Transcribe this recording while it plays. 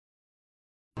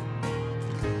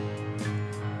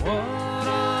What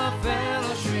a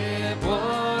fellowship,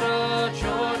 what a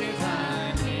joy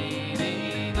divine,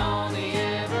 leaning on the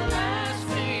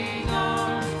everlasting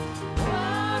arms.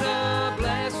 What a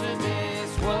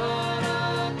blessedness, what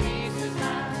a peace is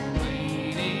mine,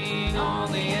 leaning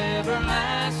on the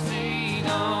everlasting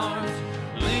arms.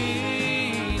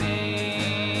 Leaning,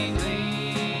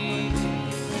 leaning,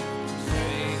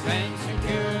 safe and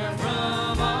secure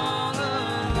from all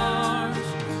alarms.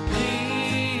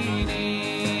 Leaning,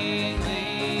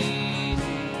 leaning,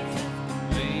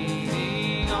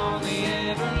 leaning on the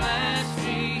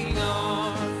everlasting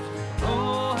arms.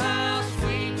 Oh, how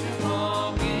sweet to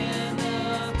walk in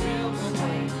the pilgrim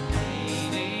way,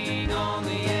 leaning on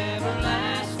the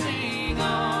everlasting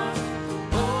arms.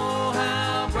 Oh,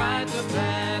 how bright the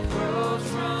path grows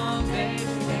from day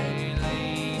to day,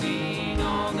 leaning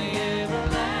on the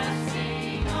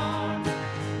everlasting arms.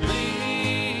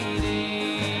 Leaning,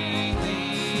 leaning,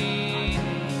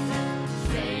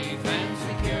 safe and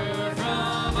secure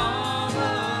from all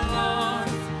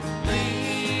alarms.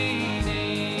 Leaning,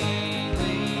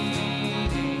 leaning,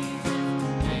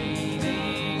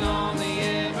 leaning on the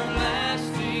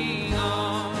everlasting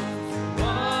arms.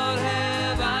 What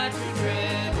have I to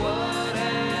dread? What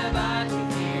have I to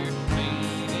fear?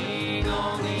 Leaning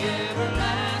on the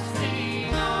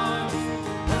everlasting arms.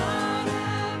 What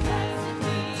a blessed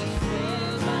peace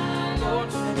fills my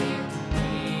Lord's near,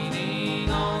 leaning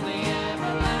on the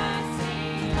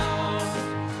everlasting arms.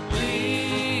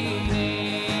 Leaning,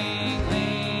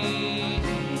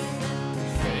 leaning,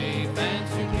 safe and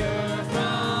secure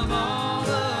from all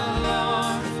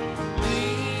alarms.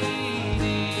 Leaning,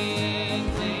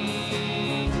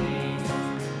 leaning,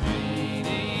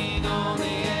 leaning on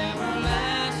the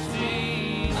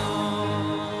everlasting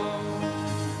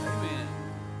arms. Amen.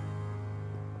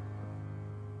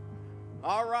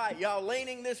 All right, y'all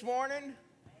leaning this morning?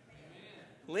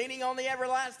 Leaning on the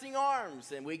everlasting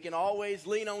arms. And we can always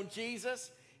lean on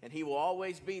Jesus, and he will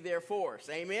always be there for us.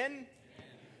 Amen?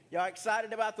 Y'all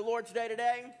excited about the Lord's Day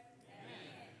today?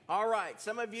 All right,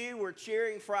 some of you were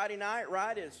cheering Friday night,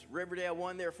 right, as Riverdale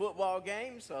won their football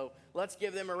game. So let's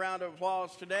give them a round of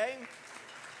applause today.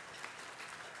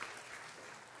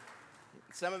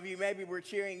 Some of you maybe were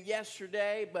cheering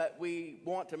yesterday, but we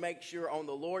want to make sure on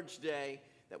the Lord's Day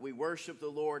that we worship the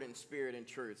Lord in spirit and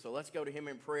truth. So let's go to him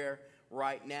in prayer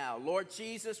right now. Lord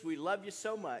Jesus, we love you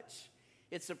so much.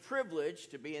 It's a privilege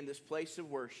to be in this place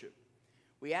of worship.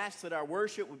 We ask that our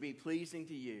worship would be pleasing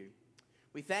to you.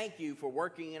 We thank you for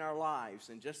working in our lives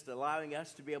and just allowing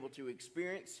us to be able to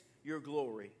experience your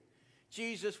glory.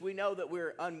 Jesus, we know that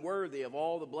we're unworthy of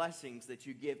all the blessings that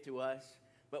you give to us,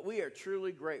 but we are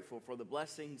truly grateful for the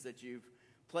blessings that you've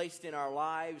placed in our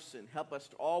lives, and help us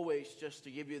to always just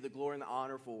to give you the glory and the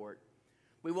honor for it.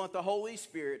 We want the Holy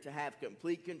Spirit to have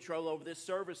complete control over this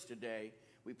service today.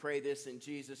 We pray this in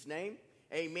Jesus' name.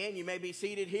 Amen. You may be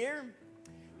seated here.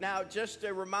 Now, just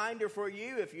a reminder for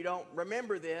you, if you don't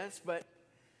remember this, but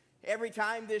every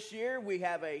time this year we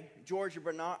have a Georgia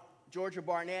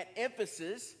Barnett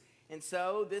emphasis, and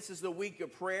so this is the week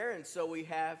of prayer, and so we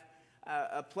have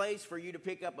a place for you to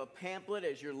pick up a pamphlet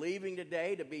as you're leaving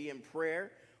today to be in prayer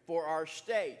for our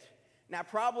state. Now,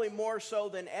 probably more so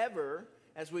than ever,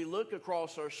 as we look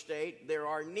across our state, there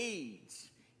are needs.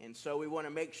 And so we want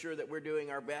to make sure that we're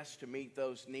doing our best to meet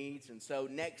those needs. And so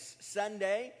next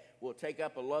Sunday, we'll take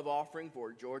up a love offering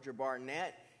for Georgia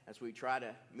Barnett as we try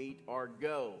to meet our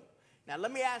goal. Now,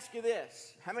 let me ask you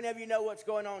this. How many of you know what's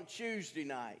going on Tuesday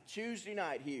night? Tuesday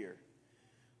night here.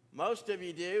 Most of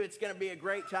you do. It's going to be a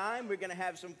great time. We're going to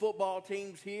have some football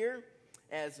teams here,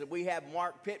 as we have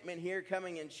Mark Pittman here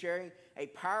coming and sharing a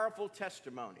powerful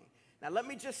testimony. Now, let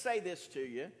me just say this to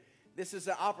you. This is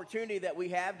an opportunity that we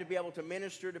have to be able to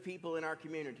minister to people in our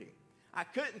community. I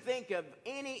couldn't think of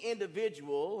any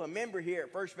individual, a member here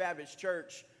at First Baptist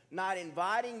Church, not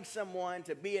inviting someone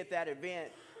to be at that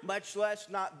event, much less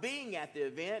not being at the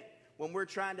event when we're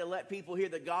trying to let people hear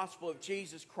the gospel of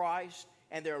Jesus Christ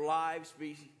and their lives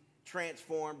be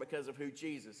transformed because of who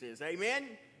Jesus is. Amen?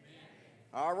 Amen.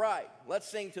 All right, let's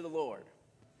sing to the Lord.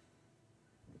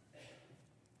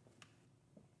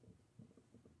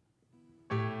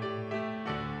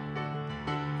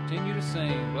 Continue to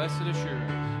sing, Blessed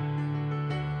Assurance.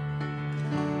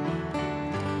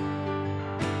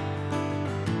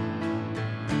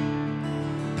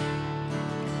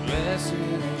 Blessed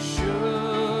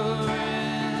assurance,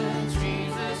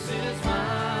 Jesus is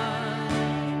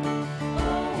mine.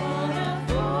 Oh, what a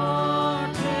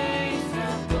foretaste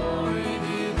of glory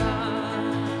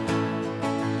divine.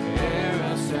 Heir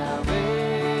of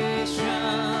salvation,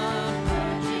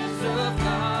 purchase of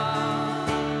God,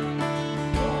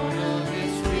 born of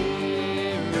His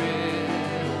Spirit.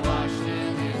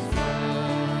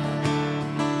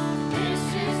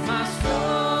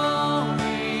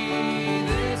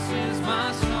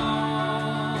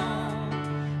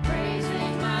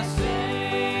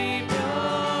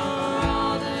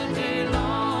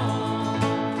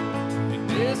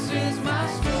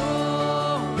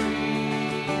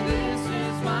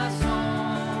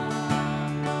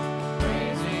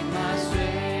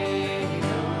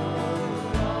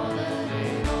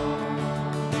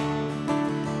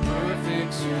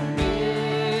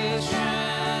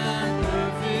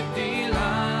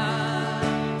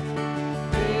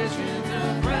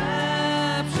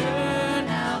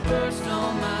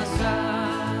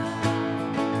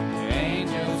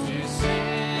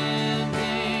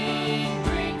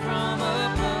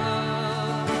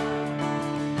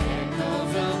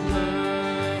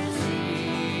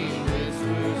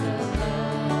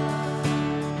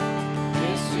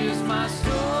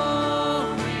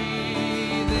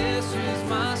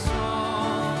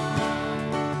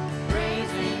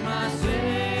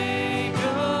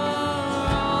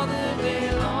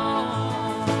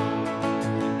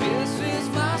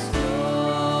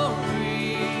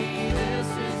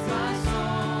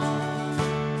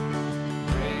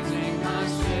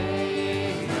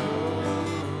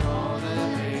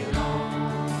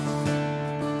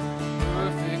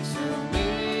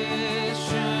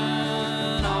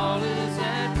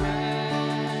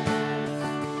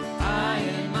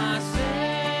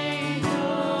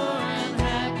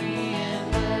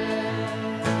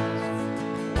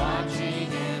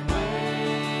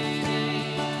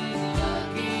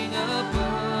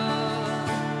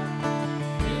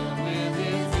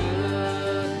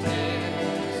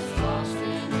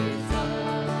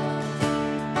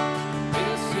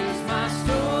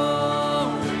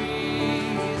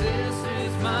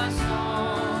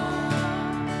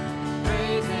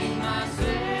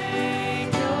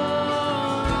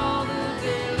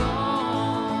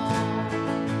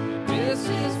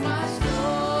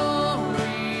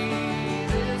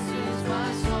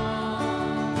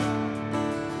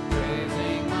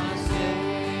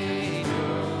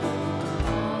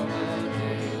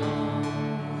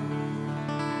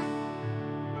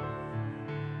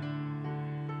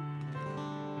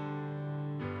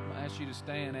 to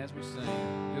stand as we sing,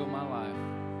 Build My Life.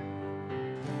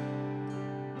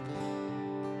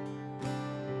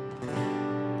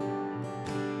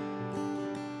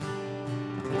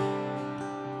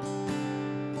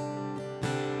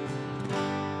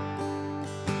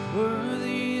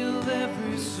 Worthy of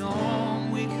every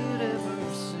song we could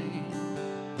ever sing,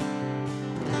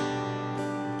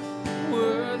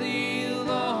 worthy of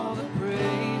all the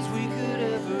praise we could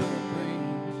ever bring,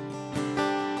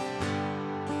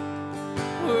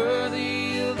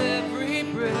 worthy of every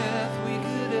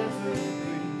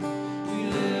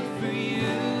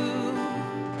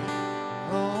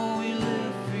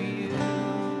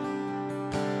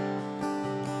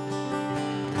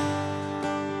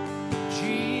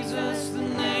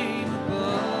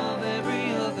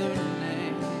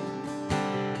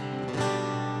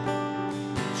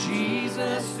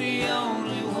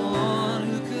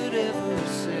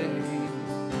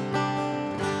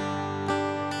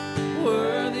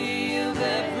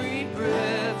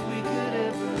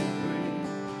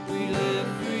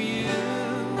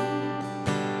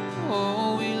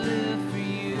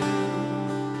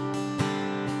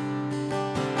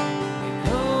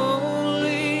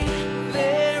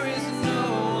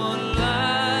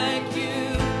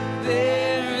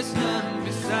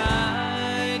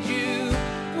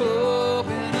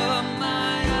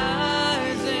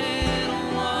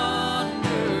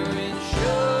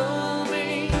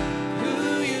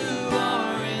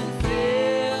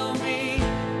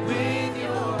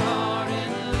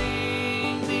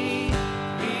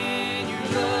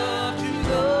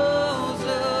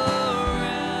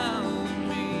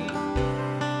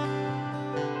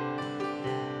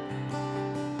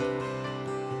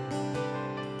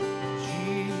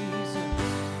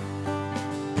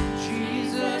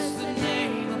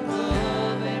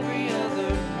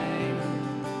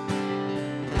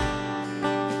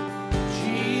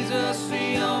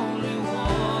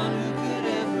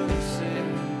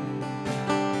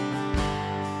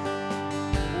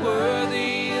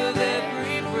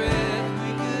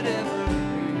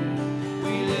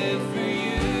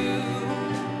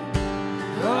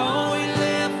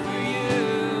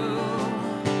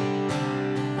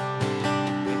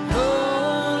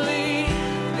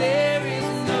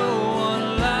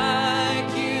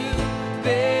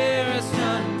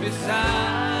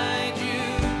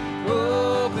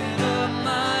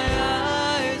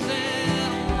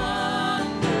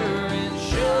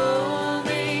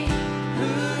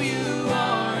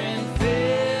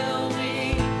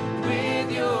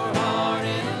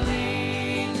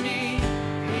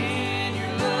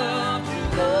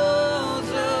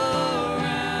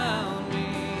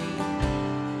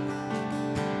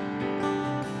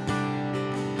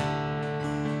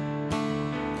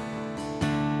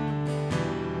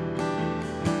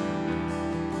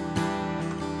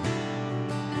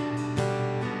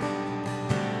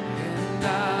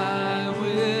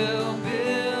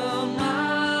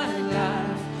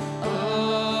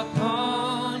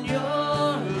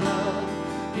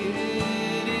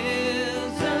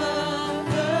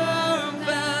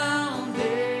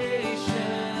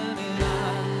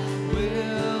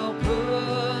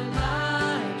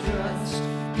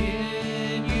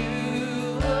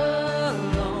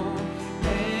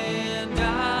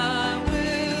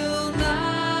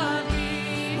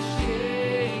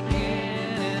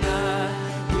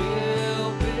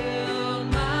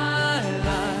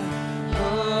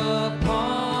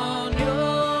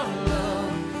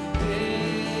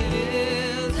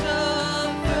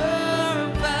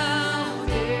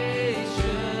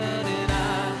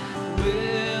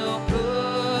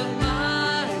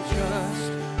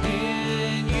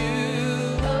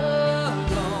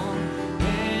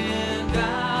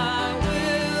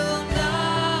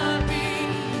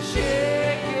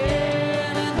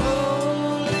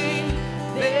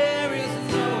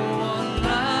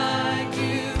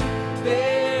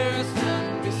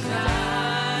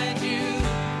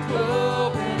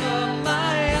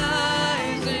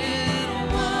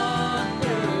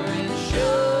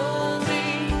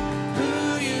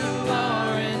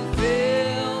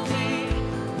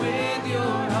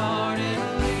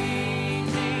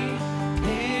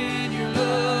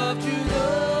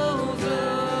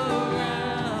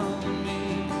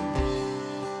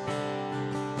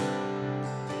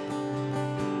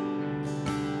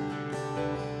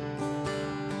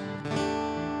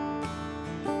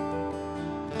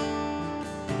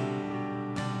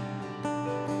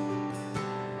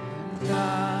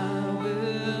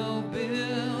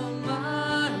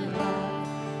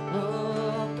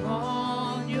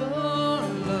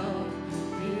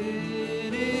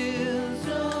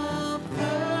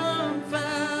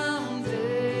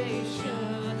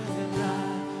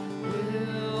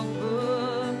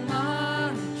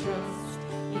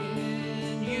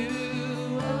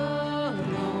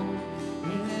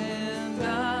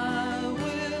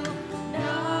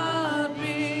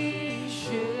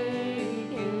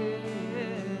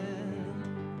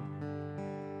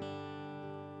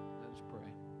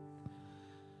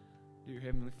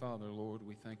Dear Heavenly Father, Lord,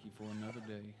 we thank you for another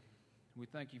day. We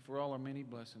thank you for all our many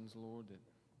blessings, Lord, that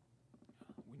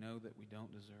we know that we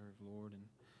don't deserve, Lord. And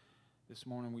this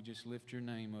morning we just lift your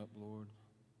name up, Lord.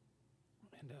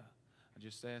 And I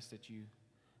just ask that you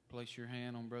place your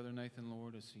hand on Brother Nathan,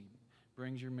 Lord, as he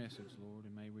brings your message, Lord,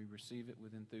 and may we receive it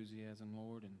with enthusiasm,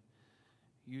 Lord, and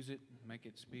use it, make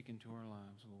it speak into our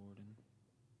lives, Lord. And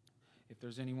if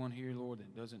there's anyone here, Lord,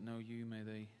 that doesn't know you, may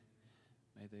they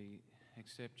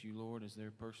accept you, Lord, as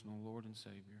their personal Lord and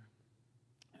Savior.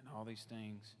 And all these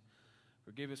things,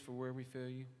 forgive us for where we fail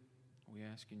you. We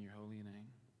ask in your holy name.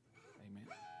 Amen.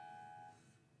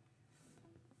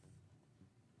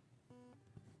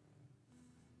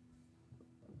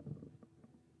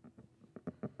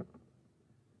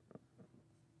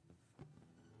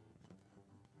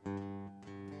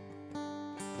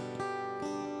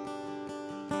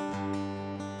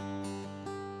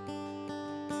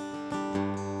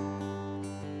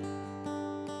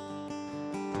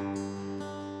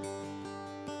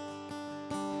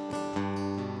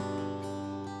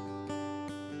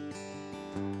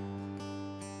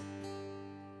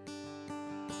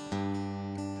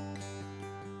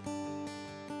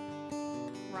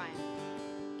 Ryan,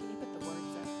 can you put the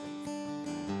words up, please?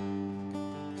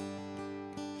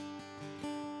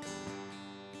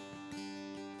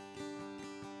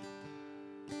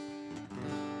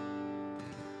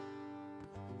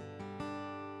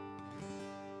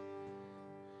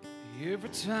 Every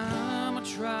time I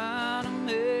try to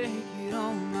make it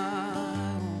on my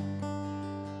own,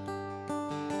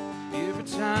 every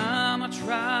time I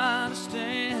try to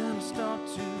stand, I start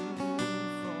to fall.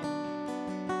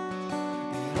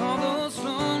 And all those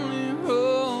lonely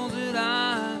roads that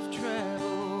I've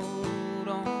traveled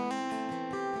on,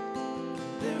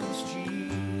 there was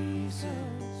Jesus.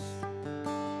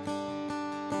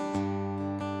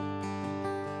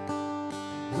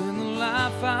 When the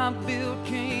life I built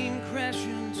came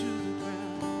crashing to the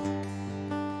ground,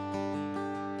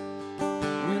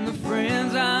 when the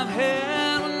friends I've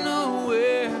had were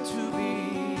nowhere to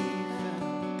be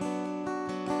found,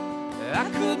 I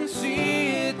couldn't see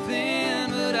it then,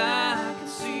 but I can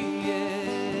see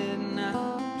it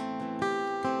now.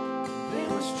 There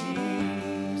was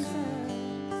Jesus.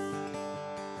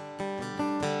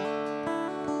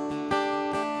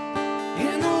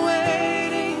 In the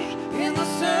waiting, in the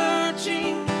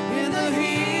searching, in the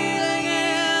healing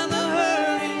and the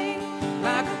hurting,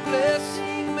 like a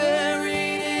blessing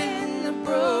buried in the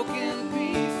broken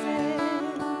pieces.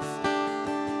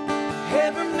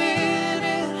 Every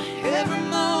minute, every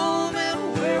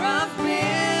moment, where I've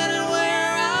been and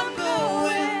where I'm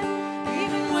going,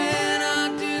 even when I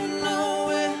didn't know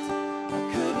it, I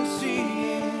couldn't see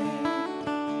it.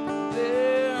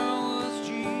 There was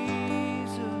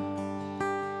Jesus.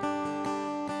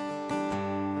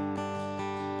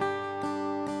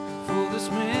 For this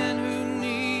man who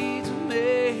needs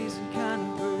amazing kind of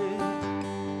bread,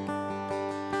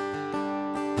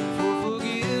 for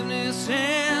forgiveness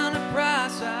and a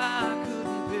price I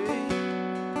couldn't pay.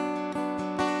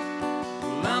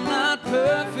 Well, I'm not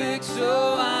perfect,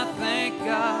 so I thank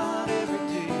God every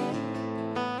day.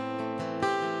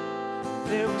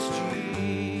 There was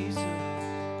Jesus.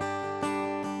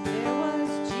 There was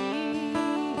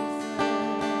Jesus.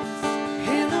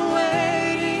 In the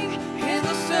waiting, in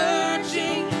the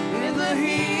searching, in the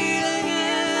healing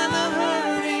and the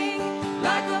hurting,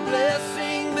 like a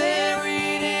blessing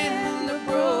buried in the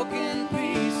broken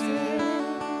pieces.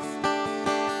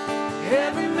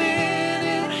 Every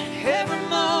minute, every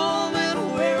moment,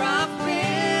 where I've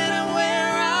been and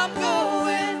where I'm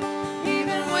going,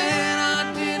 even when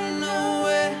I didn't know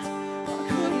it,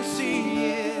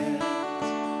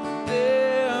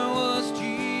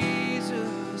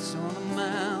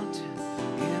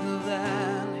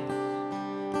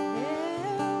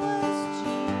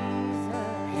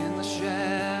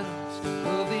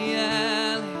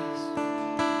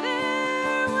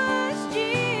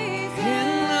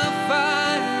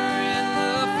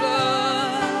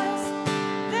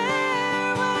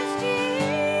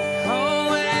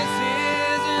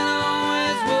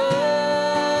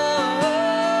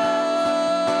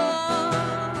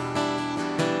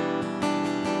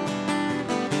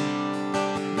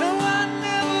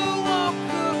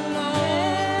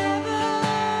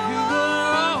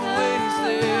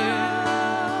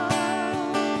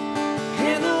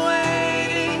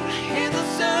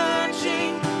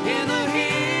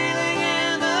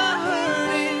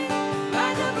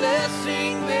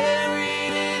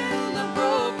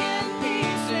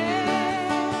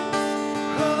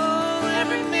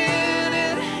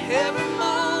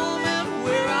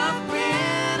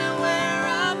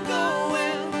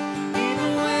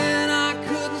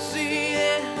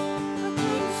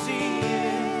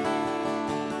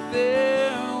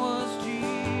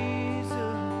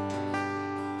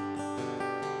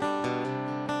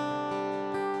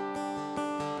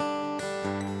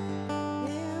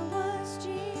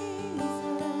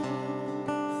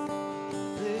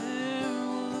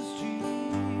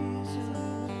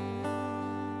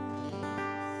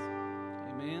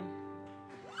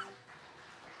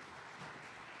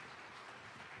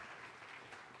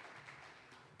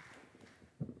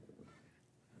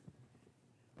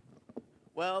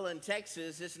 Well, in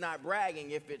Texas, it's not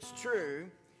bragging if it's true.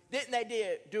 Didn't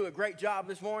they do a great job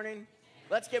this morning?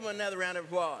 Let's give them another round of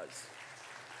applause.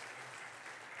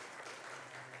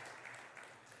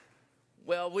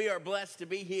 Well, we are blessed to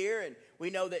be here, and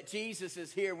we know that Jesus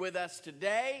is here with us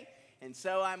today. And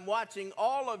so I'm watching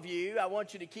all of you. I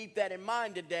want you to keep that in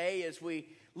mind today as we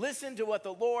listen to what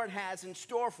the Lord has in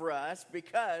store for us,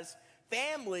 because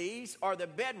families are the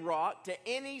bedrock to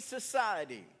any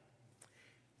society.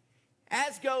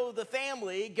 As go the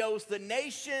family, goes the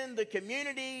nation, the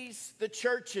communities, the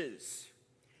churches.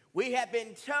 We have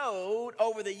been told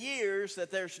over the years that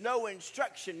there's no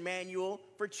instruction manual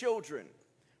for children.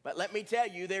 But let me tell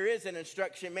you, there is an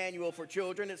instruction manual for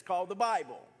children. It's called the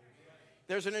Bible.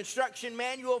 There's an instruction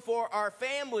manual for our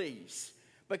families,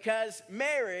 because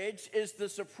marriage is the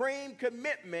supreme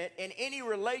commitment in any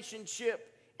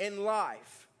relationship in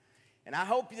life. And I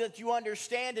hope that you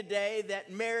understand today that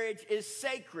marriage is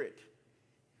sacred.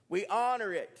 We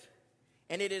honor it,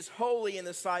 and it is holy in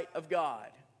the sight of God.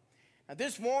 Now,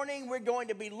 this morning, we're going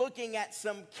to be looking at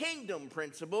some kingdom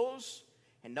principles.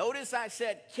 And notice I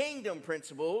said kingdom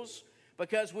principles,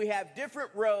 because we have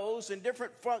different roles and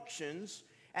different functions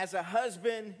as a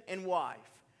husband and wife.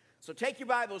 So take your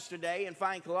Bibles today and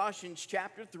find Colossians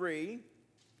chapter 3,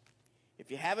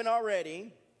 if you haven't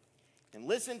already, and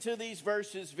listen to these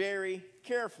verses very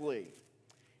carefully.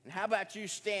 And how about you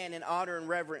stand in honor and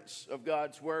reverence of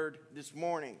God's word this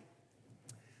morning?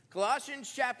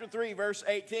 Colossians chapter 3, verse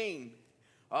 18.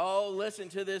 Oh, listen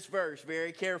to this verse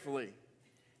very carefully.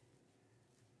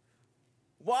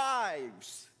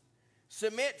 Wives,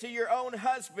 submit to your own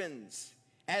husbands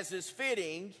as is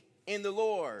fitting in the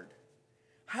Lord.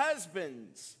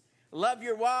 Husbands, love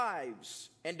your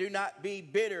wives and do not be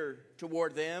bitter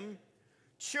toward them.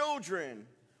 Children,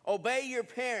 obey your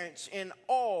parents in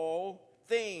all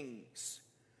things,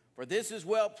 for this is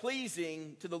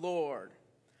well-pleasing to the Lord.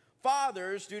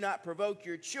 Fathers, do not provoke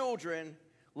your children,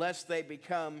 lest they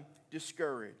become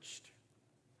discouraged.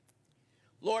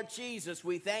 Lord Jesus,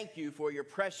 we thank you for your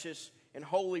precious and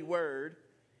holy word.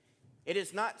 It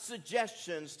is not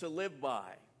suggestions to live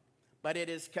by, but it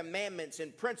is commandments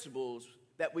and principles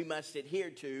that we must adhere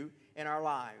to in our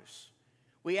lives.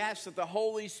 We ask that the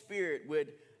Holy Spirit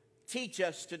would teach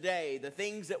us today the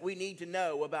things that we need to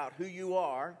know about who you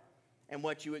are and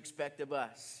what you expect of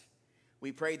us.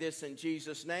 We pray this in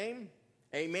Jesus' name.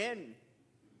 Amen.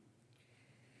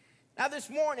 Now this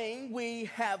morning, we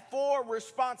have 4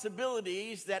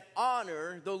 responsibilities that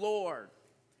honor the Lord.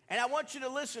 And I want you to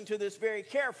listen to this very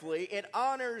carefully. It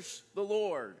honors the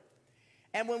Lord.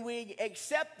 And when we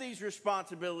accept these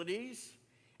responsibilities,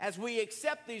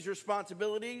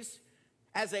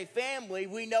 as a family,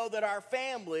 we know that our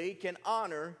family can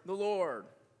honor the Lord.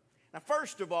 Now,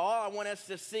 first of all, I want us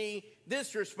to see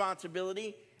this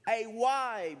responsibility, a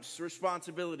wife's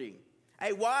responsibility.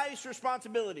 A wife's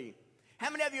responsibility. How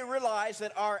many of you realize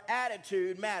that our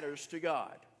attitude matters to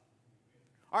God?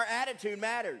 Our attitude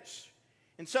matters.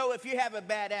 And so if you have a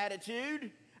bad attitude,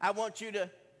 I want you to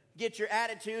get your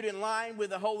attitude in line with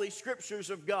the Holy Scriptures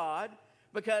of God,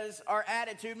 because our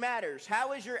attitude matters.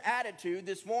 How is your attitude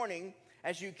this morning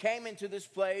as you came into this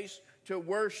place to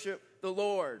worship the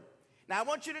Lord? Now, I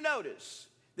want you to notice,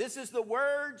 this is the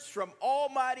words from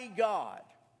Almighty God.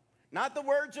 Not the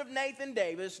words of Nathan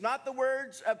Davis, not the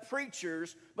words of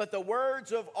preachers, but the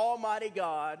words of Almighty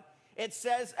God. It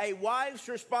says a wife's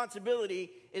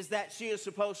responsibility is that she is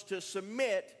supposed to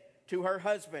submit to her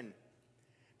husband.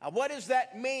 Now, what does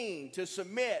that mean, to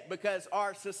submit? Because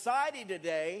our society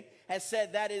today has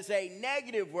said that is a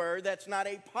negative word, that's not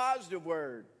a positive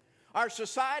word. Our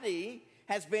society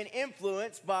has been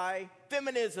influenced by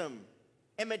feminism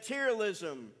and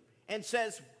materialism, and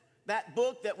says that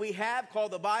book that we have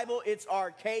called the Bible, it's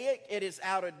archaic, it is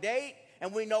out of date,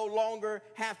 and we no longer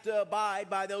have to abide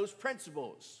by those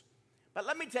principles. But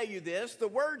let me tell you this, the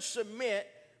word submit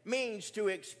means to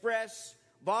express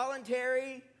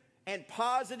voluntary and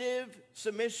positive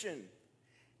submission.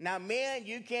 Now, men,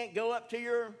 you can't go up to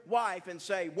your wife and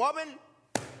say, woman,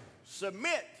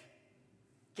 submit.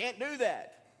 Can't do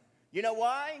that. You know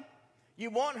why? You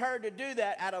want her to do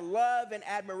that out of love and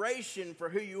admiration for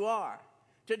who you are.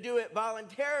 To do it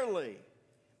voluntarily,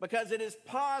 because it is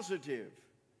positive.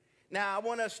 Now, I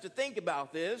want us to think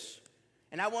about this,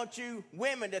 and I want you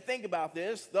women to think about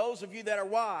this, those of you that are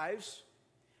wives.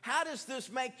 How does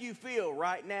this make you feel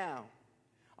right now?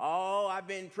 Oh, I've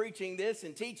been preaching this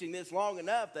and teaching this long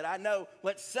enough that I know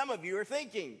what some of you are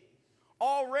thinking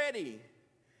already.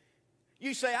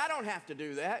 You say, I don't have to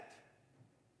do that.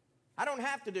 I don't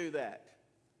have to do that.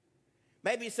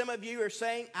 Maybe some of you are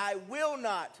saying, I will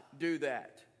not do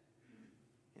that.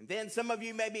 And then some of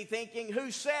you may be thinking, who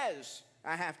says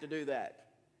I have to do that?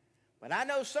 But I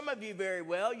know some of you very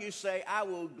well, you say, I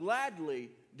will gladly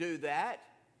do that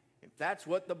if that's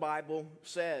what the Bible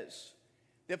says.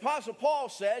 The Apostle Paul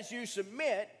says you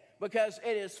submit because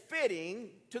it is fitting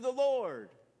to the Lord.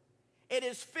 It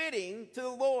is fitting to the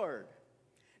Lord.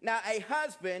 Now, a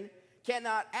husband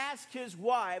cannot ask his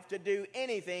wife to do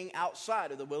anything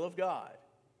outside of the will of God.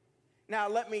 Now,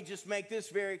 let me just make this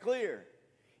very clear.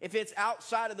 If it's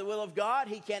outside of the will of God,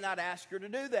 he cannot ask her to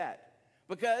do that.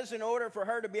 Because in order for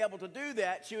her to be able to do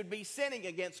that, she would be sinning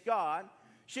against God.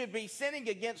 She would be sinning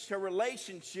against her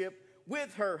relationship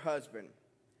with her husband.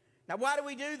 Now, why do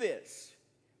we do this?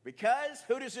 Because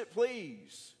who does it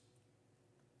please?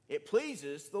 It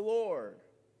pleases the Lord.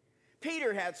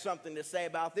 Peter had something to say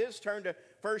about this. Turn to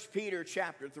 1 Peter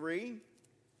chapter 3.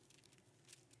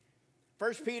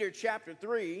 1 Peter chapter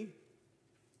 3,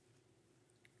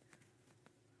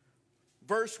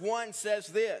 verse 1 says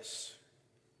this.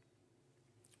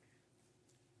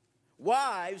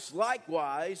 Wives,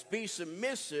 likewise, be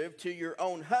submissive to your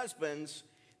own husbands,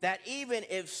 that even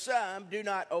if some do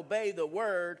not obey the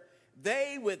word,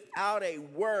 they without a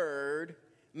word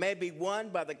may be won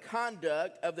by the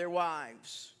conduct of their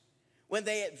wives, when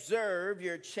they observe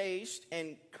your chaste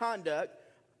and conduct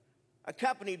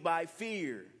accompanied by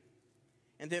fear.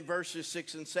 And then verses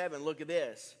 6 and 7, look at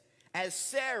this. As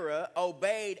Sarah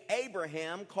obeyed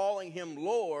Abraham, calling him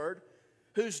Lord,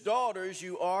 whose daughters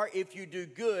you are if you do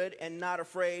good and not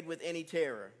afraid with any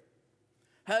terror.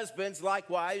 Husbands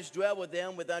likewise dwell with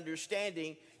them with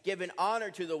understanding, giving honor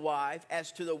to the wife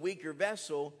as to the weaker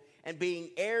vessel, and being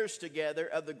heirs together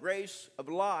of the grace of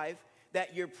life,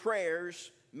 that your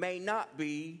prayers may not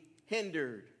be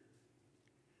hindered.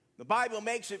 The Bible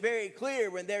makes it very clear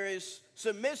when there is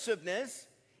submissiveness,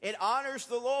 it honors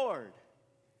the Lord.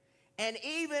 And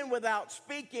even without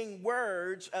speaking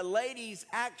words, a lady's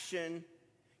action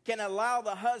can allow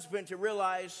the husband to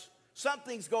realize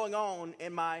something's going on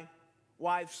in my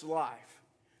wife's life.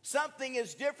 Something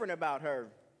is different about her.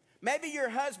 Maybe your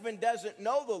husband doesn't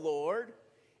know the Lord,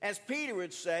 as Peter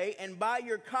would say, and by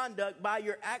your conduct, by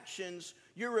your actions,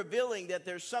 you're revealing that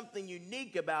there's something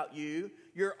unique about you.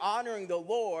 You're honoring the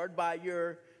Lord by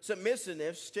your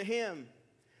submissiveness to him.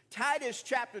 Titus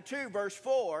chapter 2, verse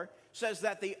 4 says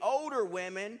that the older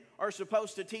women are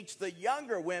supposed to teach the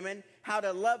younger women how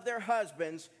to love their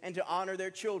husbands and to honor their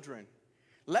children.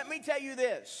 Let me tell you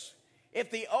this.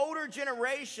 If the older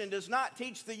generation does not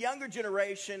teach the younger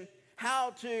generation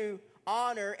how to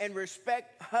honor and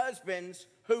respect husbands,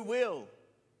 who will?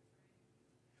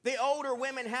 The older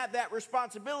women have that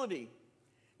responsibility.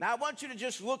 Now, I want you to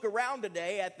just look around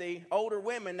today at the older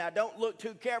women. Now, don't look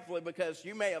too carefully because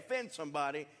you may offend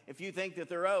somebody if you think that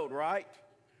they're old, right?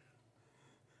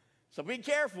 So be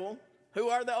careful. Who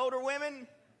are the older women?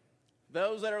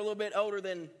 Those that are a little bit older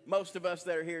than most of us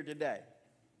that are here today,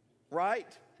 right?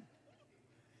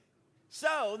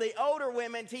 So the older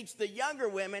women teach the younger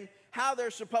women how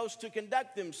they're supposed to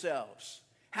conduct themselves,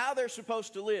 how they're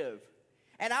supposed to live.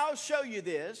 And I'll show you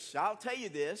this, I'll tell you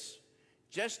this,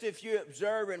 just if you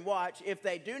observe and watch, if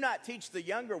they do not teach the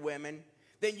younger women,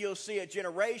 then you'll see a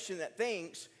generation that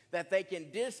thinks that they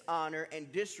can dishonor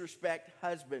and disrespect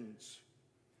husbands.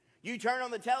 You turn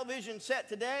on the television set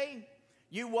today,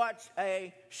 you watch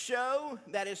a show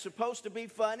that is supposed to be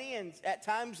funny, and at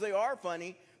times they are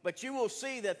funny, but you will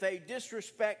see that they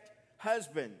disrespect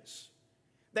husbands.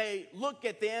 They look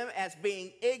at them as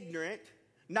being ignorant,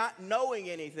 not knowing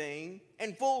anything,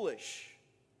 and foolish.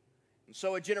 And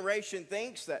so a generation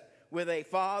thinks that with a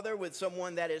father, with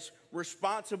someone that is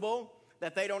responsible,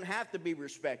 that they don't have to be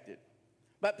respected.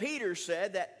 But Peter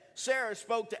said that Sarah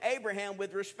spoke to Abraham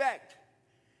with respect.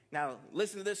 Now,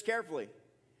 listen to this carefully.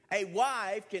 A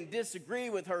wife can disagree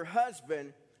with her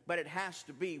husband, but it has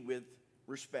to be with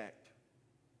respect.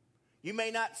 You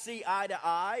may not see eye to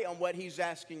eye on what he's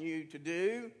asking you to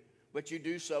do, but you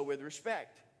do so with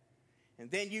respect. And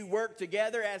then you work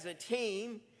together as a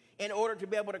team in order to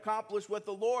be able to accomplish what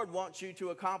the Lord wants you to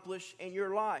accomplish in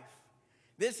your life.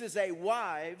 This is a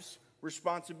wife's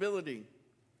responsibility.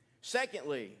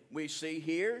 Secondly, we see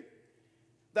here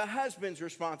the husband's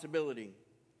responsibility.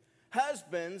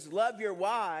 Husbands, love your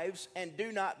wives and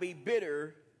do not be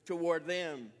bitter toward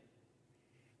them.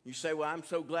 You say, well, I'm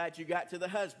so glad you got to the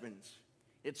husbands.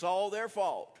 It's all their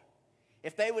fault.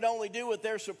 If they would only do what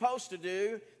they're supposed to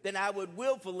do, then I would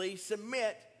willfully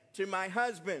submit to my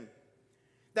husband.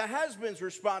 The husband's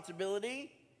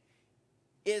responsibility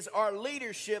is our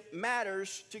leadership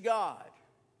matters to God.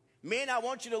 Men, I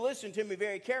want you to listen to me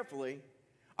very carefully.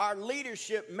 Our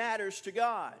leadership matters to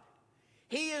God.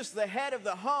 He is the head of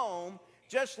the home,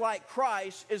 just like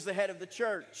Christ is the head of the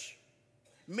church.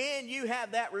 Men, you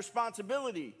have that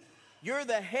responsibility. You're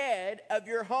the head of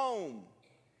your home.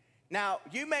 Now,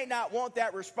 you may not want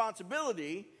that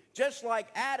responsibility, just like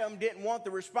Adam didn't want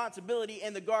the responsibility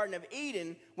in the Garden of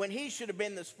Eden when he should have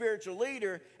been the spiritual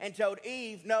leader and told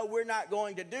Eve, no, we're not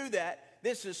going to do that.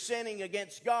 This is sinning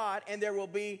against God, and there will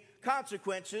be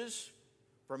consequences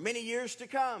for many years to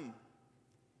come.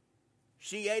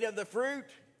 She ate of the fruit,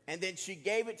 and then she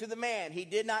gave it to the man. He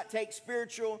did not take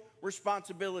spiritual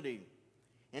responsibility.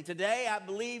 And today, I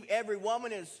believe every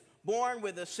woman is born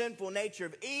with the sinful nature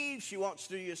of Eve. She wants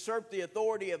to usurp the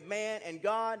authority of man and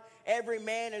God. Every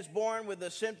man is born with the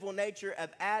sinful nature of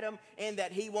Adam in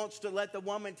that he wants to let the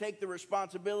woman take the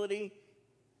responsibility,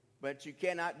 but you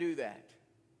cannot do that.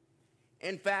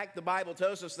 In fact, the Bible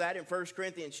tells us that in 1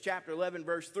 Corinthians chapter 11,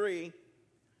 verse 3,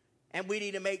 and we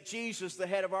need to make Jesus the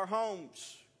head of our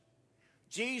homes.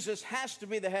 Jesus has to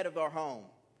be the head of our home.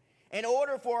 In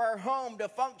order for our home to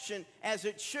function as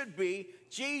it should be,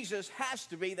 Jesus has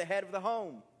to be the head of the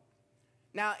home.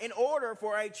 Now, in order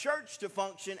for a church to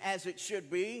function as it should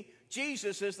be,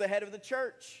 Jesus is the head of the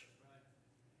church.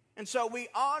 And so we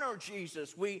honor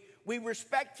Jesus. We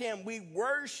respect him. We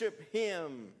worship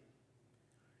him.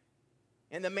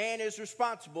 And the man is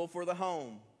responsible for the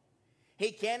home.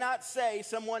 He cannot say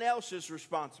someone else is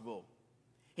responsible.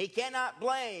 He cannot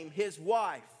blame his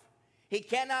wife. He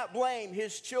cannot blame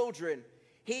his children.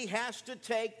 He has to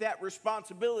take that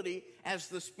responsibility as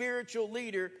the spiritual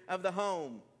leader of the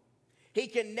home. He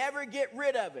can never get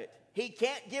rid of it. He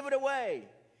can't give it away.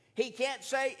 He can't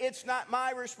say, it's not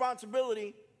my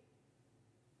responsibility.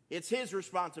 It's his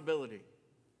responsibility.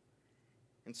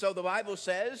 And so the Bible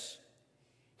says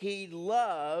he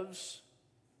loves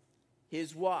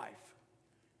his wife.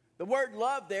 The word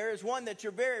love there is one that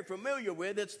you're very familiar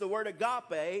with. It's the word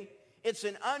agape. It's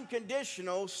an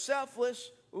unconditional, selfless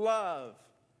love.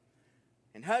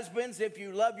 And husbands, if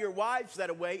you love your wives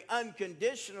that way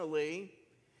unconditionally,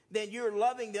 then you're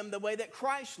loving them the way that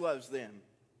Christ loves them.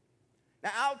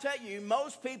 Now, I'll tell you,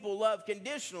 most people love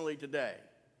conditionally today.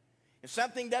 If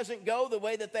something doesn't go the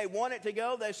way that they want it to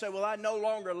go, they say, well, I no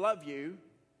longer love you.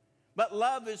 But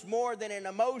love is more than an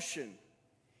emotion.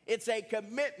 It's a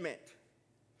commitment.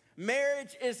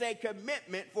 Marriage is a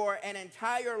commitment for an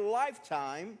entire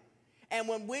lifetime. And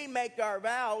when we make our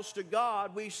vows to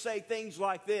God, we say things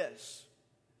like this: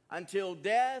 until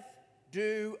death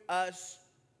do us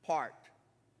part.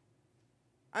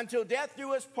 Until death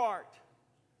do us part.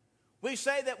 We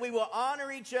say that we will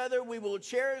honor each other, we will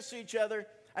cherish each other.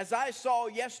 As I saw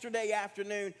yesterday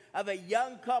afternoon of a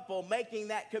young couple making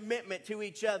that commitment to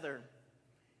each other.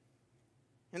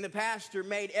 And the pastor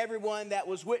made everyone that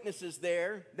was witnesses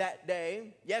there that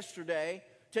day, yesterday,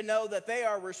 to know that they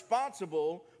are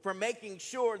responsible for making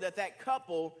sure that that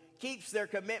couple keeps their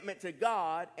commitment to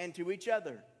God and to each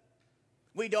other.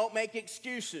 We don't make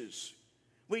excuses.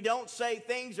 We don't say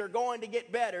things are going to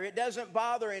get better. It doesn't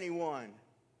bother anyone.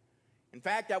 In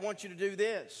fact, I want you to do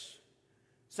this.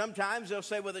 Sometimes they'll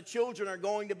say, well, the children are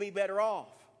going to be better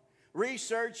off.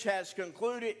 Research has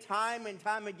concluded time and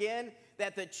time again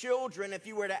that the children, if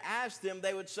you were to ask them,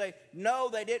 they would say, no,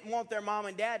 they didn't want their mom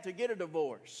and dad to get a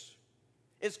divorce.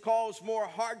 It's caused more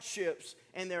hardships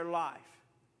in their life.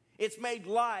 It's made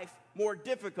life more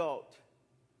difficult.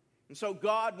 And so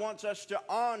God wants us to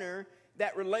honor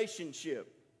that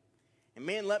relationship. And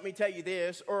men, let me tell you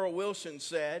this. Earl Wilson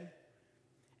said,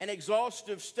 an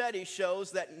exhaustive study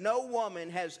shows that no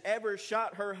woman has ever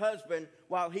shot her husband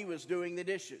while he was doing the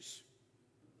dishes.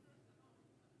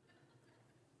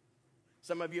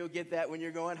 Some of you will get that when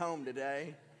you're going home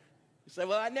today. You say,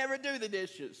 well, I never do the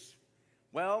dishes.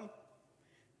 Well,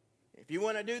 if you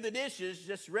want to do the dishes,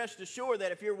 just rest assured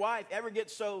that if your wife ever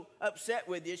gets so upset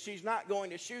with you, she's not going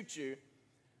to shoot you.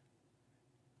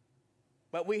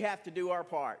 But we have to do our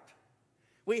part.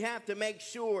 We have to make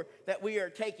sure that we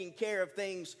are taking care of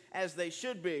things as they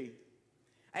should be.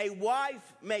 A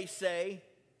wife may say,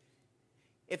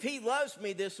 if he loves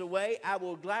me this way, I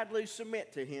will gladly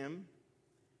submit to him.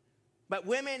 But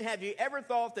women, have you ever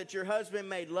thought that your husband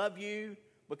may love you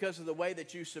because of the way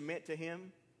that you submit to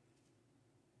him?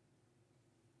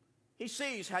 He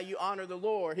sees how you honor the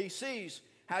Lord. He sees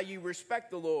how you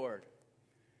respect the Lord.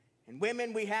 And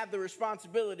women, we have the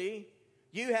responsibility,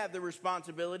 you have the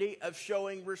responsibility of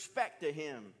showing respect to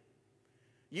him.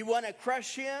 You want to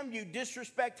crush him, you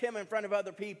disrespect him in front of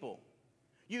other people.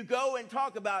 You go and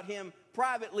talk about him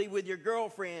privately with your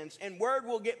girlfriends, and word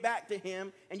will get back to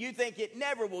him, and you think it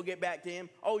never will get back to him.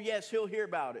 Oh, yes, he'll hear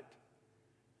about it.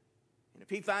 And if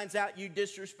he finds out you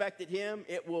disrespected him,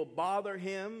 it will bother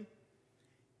him.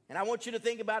 And I want you to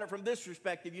think about it from this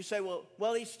perspective. You say,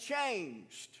 well, he's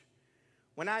changed.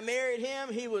 When I married him,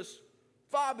 he was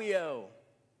Fabio,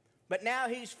 but now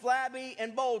he's flabby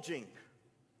and bulging.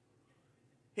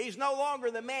 He's no longer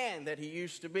the man that he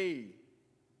used to be.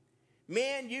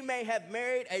 Men, you may have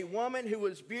married a woman who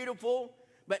was beautiful,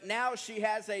 but now she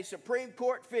has a Supreme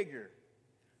Court figure.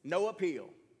 No appeal.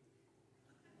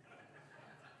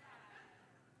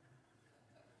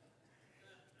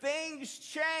 Things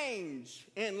change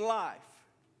in life.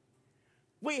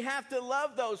 We have to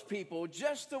love those people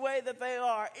just the way that they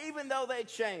are, even though they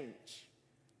change,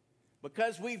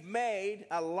 because we've made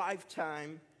a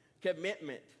lifetime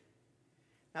commitment.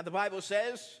 Now, the Bible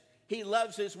says he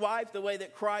loves his wife the way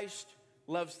that Christ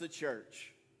loves the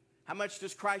church. How much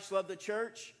does Christ love the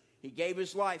church? He gave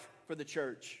his life for the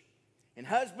church. And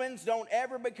husbands, don't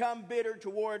ever become bitter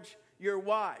towards your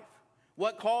wife.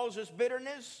 What causes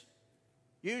bitterness?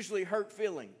 Usually hurt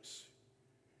feelings.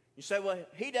 You say, well,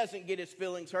 he doesn't get his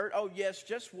feelings hurt. Oh, yes,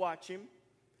 just watch him.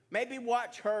 Maybe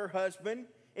watch her husband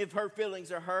if her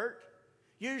feelings are hurt.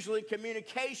 Usually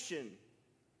communication,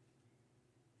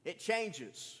 it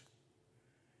changes.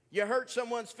 You hurt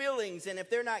someone's feelings, and if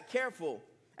they're not careful,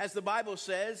 as the Bible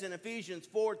says in Ephesians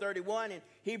 4:31 and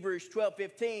Hebrews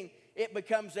 12:15, it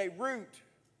becomes a root.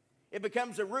 It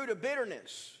becomes a root of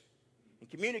bitterness, and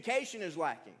communication is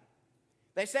lacking.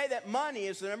 They say that money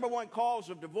is the number one cause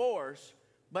of divorce,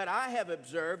 but I have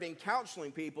observed in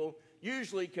counseling people,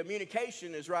 usually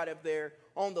communication is right up there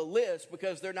on the list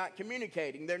because they're not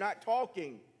communicating, they're not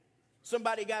talking.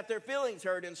 Somebody got their feelings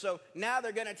hurt, and so now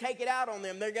they're going to take it out on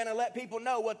them. They're going to let people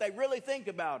know what they really think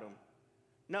about them.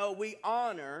 No, we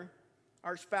honor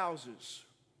our spouses.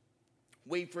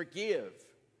 We forgive.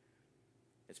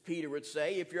 As Peter would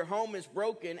say, if your home is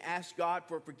broken, ask God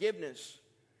for forgiveness.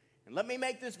 And let me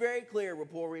make this very clear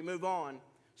before we move on.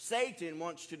 Satan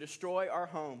wants to destroy our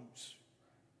homes.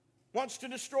 Wants to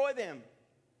destroy them.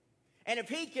 And if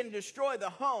he can destroy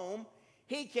the home,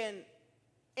 he can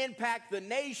impact the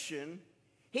nation.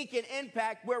 He can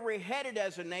impact where we're headed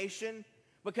as a nation,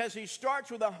 because he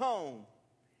starts with a home.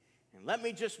 And let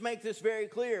me just make this very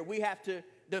clear. We have to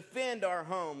defend our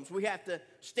homes. We have to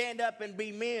stand up and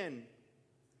be men.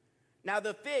 Now,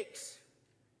 the fix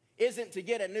isn't to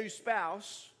get a new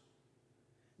spouse.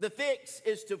 The fix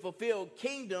is to fulfill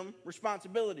kingdom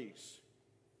responsibilities.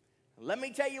 Let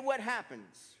me tell you what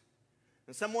happens.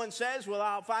 And someone says, well,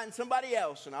 I'll find somebody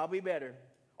else and I'll be better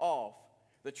off.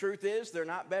 The truth is, they're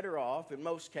not better off in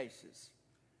most cases.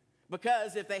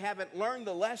 Because if they haven't learned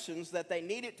the lessons that they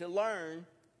needed to learn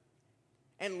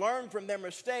and learn from their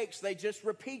mistakes, they just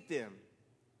repeat them.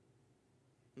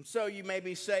 And so you may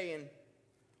be saying,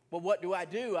 well, what do I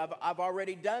do? I've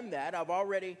already done that. I've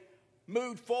already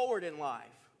moved forward in life.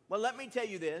 Well, let me tell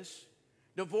you this.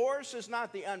 Divorce is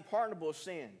not the unpardonable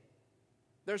sin.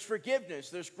 There's forgiveness,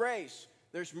 there's grace,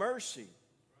 there's mercy.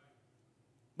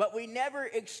 But we never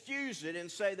excuse it and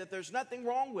say that there's nothing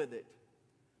wrong with it,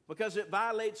 because it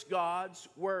violates God's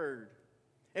word.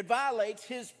 It violates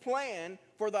his plan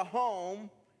for the home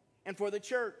and for the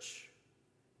church.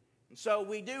 And so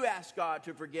we do ask God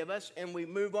to forgive us, and we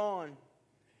move on.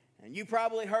 And you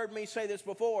probably heard me say this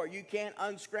before. You can't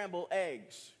unscramble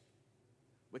eggs,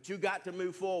 but you got to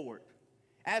move forward.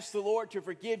 Ask the Lord to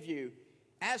forgive you.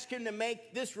 Ask him to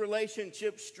make this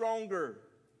relationship stronger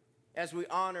as we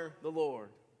honor the Lord.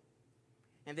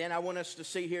 And then I want us to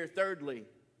see here, thirdly,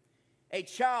 a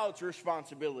child's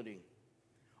responsibility.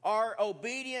 Our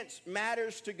obedience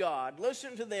matters to God.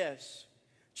 Listen to this.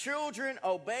 Children,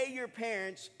 obey your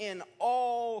parents in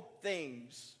all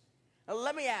things. Now,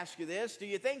 let me ask you this. Do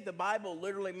you think the Bible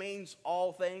literally means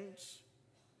all things?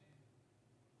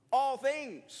 All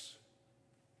things.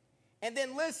 And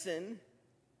then listen,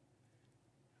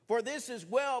 for this is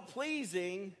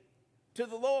well-pleasing to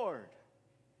the Lord.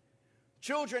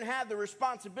 Children have the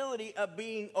responsibility of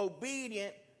being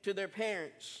obedient to their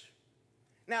parents.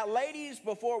 Now, ladies,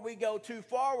 before we go too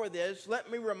far with this, let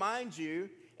me remind you,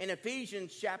 in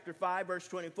Ephesians chapter 5, verse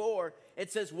 24,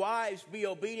 it says, wives, be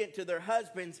obedient to their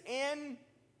husbands in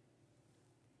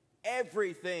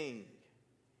everything.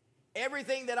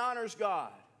 Everything that honors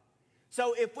God.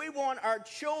 So if we want our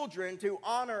children to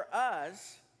honor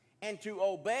us and to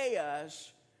obey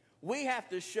us, we have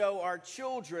to show our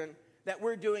children that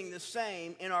we're doing the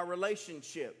same in our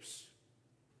relationships.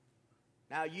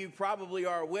 Now, you probably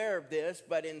are aware of this,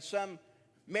 but in some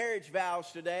marriage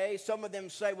vows today, some of them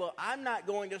say, well, I'm not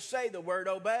going to say the word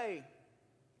obey.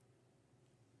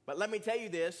 But let me tell you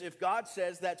this, if God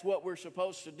says that's what we're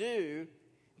supposed to do,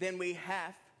 then we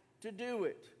have to do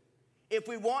it. If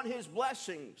we want his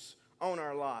blessings on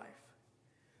our life.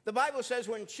 The Bible says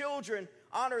when children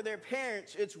honor their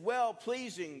parents, it's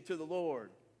well-pleasing to the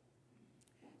Lord.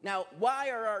 Now, why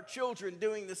are our children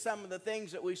doing some of the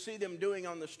things that we see them doing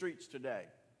on the streets today?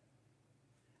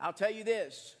 I'll tell you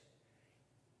this.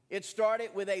 It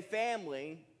started with a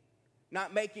family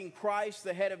not making Christ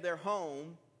the head of their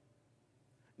home,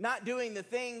 not doing the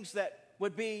things that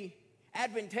would be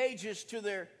advantageous to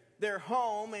their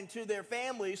home and to their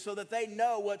family so that they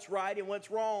know what's right and what's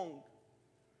wrong.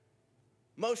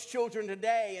 Most children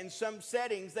today, in some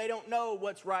settings, they don't know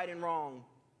what's right and wrong.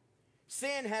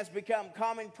 Sin has become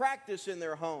common practice in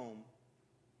their home.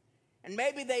 And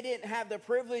maybe they didn't have the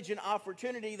privilege and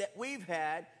opportunity that we've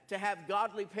had to have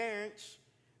godly parents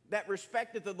that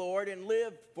respected the Lord and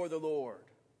lived for the Lord.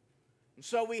 And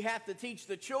so we have to teach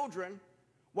the children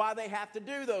why they have to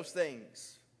do those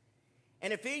things.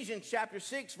 In Ephesians chapter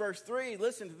 6, verse 3,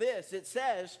 listen to this. It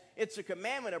says, it's a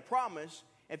commandment, a promise.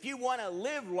 If you want to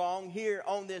live long here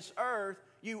on this earth,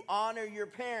 you honor your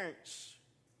parents.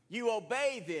 You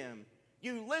obey them.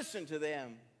 You listen to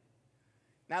them.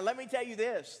 Now, let me tell you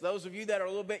this, those of you that are a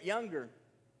little bit younger.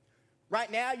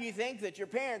 Right now, you think that your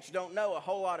parents don't know a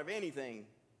whole lot of anything.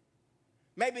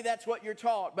 Maybe that's what you're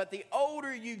taught, but the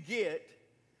older you get,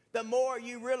 the more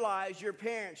you realize your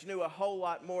parents knew a whole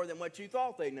lot more than what you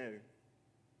thought they knew.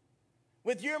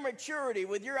 With your maturity,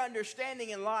 with your understanding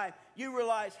in life, you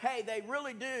realize, hey, they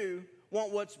really do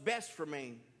want what's best for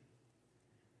me.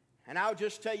 And I'll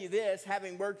just tell you this,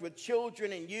 having worked with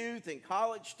children and youth and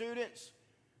college students,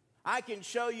 I can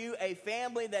show you a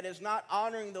family that is not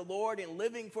honoring the Lord and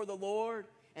living for the Lord,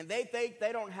 and they think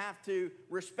they don't have to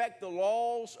respect the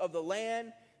laws of the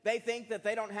land. They think that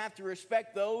they don't have to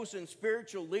respect those in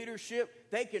spiritual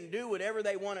leadership. They can do whatever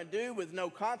they want to do with no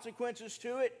consequences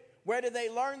to it. Where did they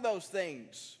learn those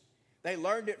things? They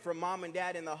learned it from mom and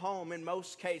dad in the home in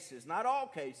most cases. Not all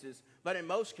cases, but in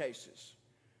most cases.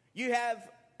 You have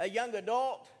a young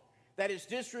adult that is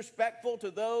disrespectful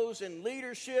to those in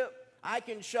leadership. I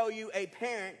can show you a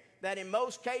parent that in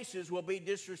most cases will be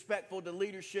disrespectful to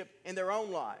leadership in their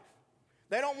own life.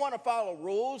 They don't want to follow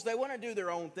rules. They want to do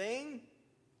their own thing.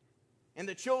 And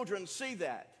the children see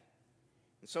that.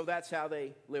 And so that's how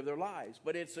they live their lives.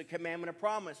 But it's a commandment, a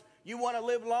promise. You want to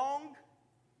live long?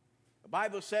 The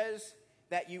Bible says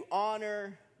that you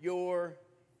honor your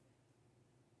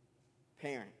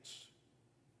parents.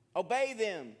 Obey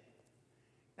them.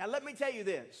 Now let me tell you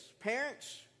this.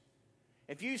 Parents,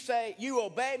 if you say, you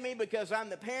obey me because I'm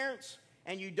the parents,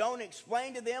 and you don't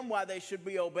explain to them why they should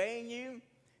be obeying you,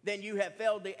 then you have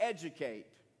failed to educate.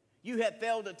 You have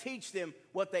failed to teach them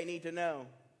what they need to know.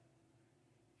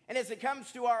 And as it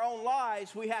comes to our own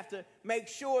lives, we have to make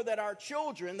sure that our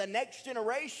children, the next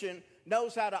generation,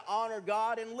 knows how to honor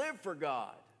God and live for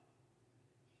God.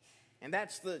 And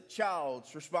that's the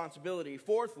child's responsibility.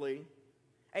 Fourthly,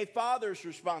 a father's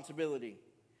responsibility.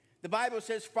 The Bible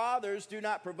says, fathers, do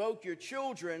not provoke your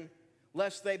children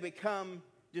lest they become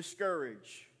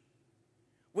discouraged.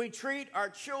 We treat our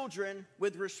children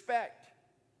with respect.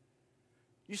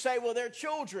 You say, well, they're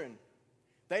children.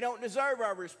 They don't deserve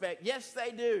our respect. Yes,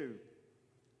 they do.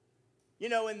 You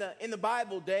know, in the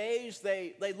Bible days,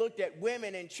 they looked at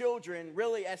women and children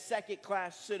really as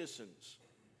second-class citizens.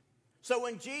 So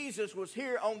when Jesus was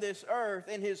here on this earth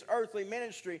in his earthly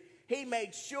ministry, he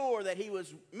made sure that he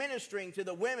was ministering to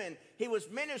the women. He was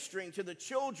ministering to the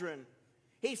children.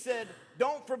 He said,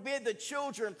 don't forbid the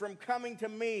children from coming to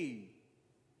me.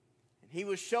 And he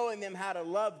was showing them how to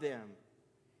love them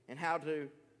and how to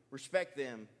respect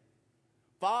them.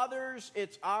 Fathers,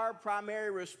 it's our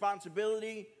primary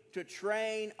responsibility to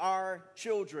train our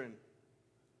children.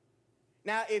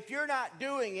 Now, if you're not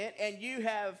doing it and you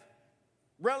have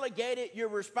relegated your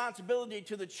responsibility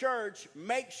to the church,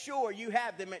 make sure you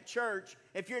have them at church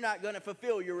if you're not going to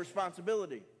fulfill your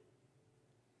responsibility.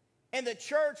 And the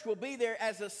church will be there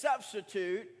as a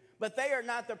substitute, but they are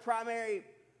not the primary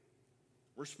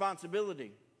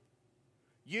responsibility.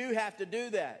 You have to do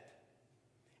that.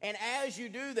 And as you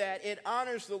do that, it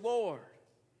honors the Lord.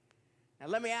 Now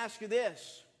let me ask you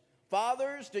this.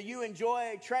 Fathers, do you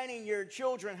enjoy training your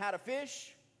children how to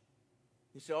fish?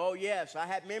 You say, oh yes, I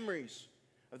have memories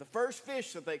of the first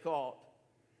fish that they caught.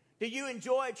 Do you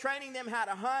enjoy training them how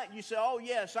to hunt? You say, oh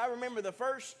yes, I remember the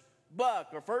first buck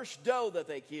or first doe that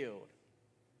they killed.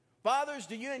 Fathers,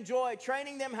 do you enjoy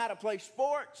training them how to play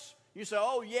sports? You say,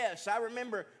 oh yes, I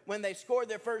remember when they scored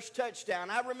their first touchdown.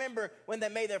 I remember when they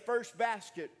made their first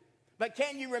basket. But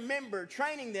can you remember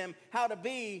training them how to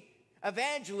be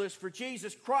evangelists for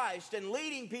Jesus Christ and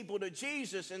leading people to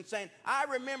Jesus and saying, I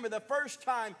remember the first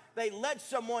time they led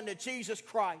someone to Jesus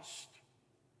Christ.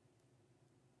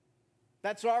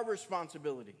 That's our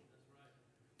responsibility.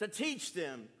 To teach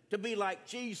them to be like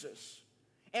Jesus.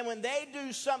 And when they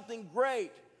do something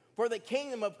great for the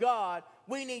kingdom of God,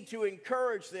 we need to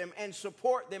encourage them and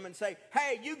support them and say,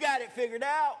 hey, you got it figured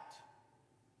out.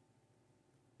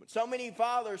 But so many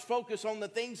fathers focus on the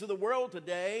things of the world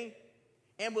today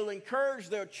and will encourage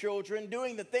their children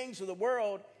doing the things of the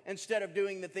world instead of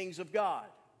doing the things of God.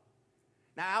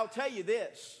 Now, I'll tell you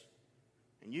this,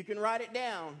 and you can write it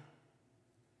down.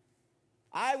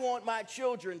 I want my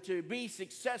children to be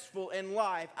successful in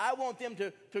life. I want them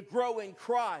to grow in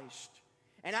Christ.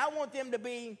 And I want them to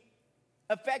be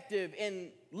effective in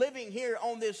living here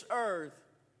on this earth.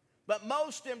 But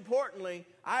most importantly,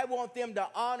 I want them to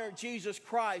honor Jesus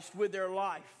Christ with their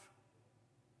life.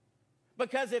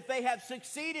 Because if they have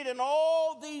succeeded in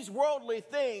all these worldly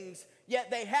things,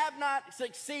 yet they have not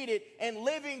succeeded in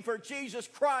living for Jesus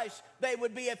Christ, they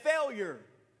would be a failure.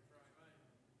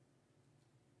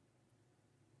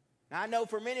 Now, I know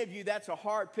for many of you that's a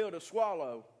hard pill to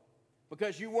swallow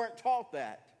because you weren't taught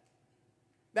that.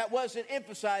 That wasn't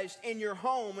emphasized in your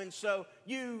home, and so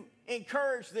you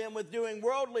encourage them with doing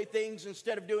worldly things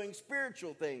instead of doing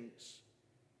spiritual things.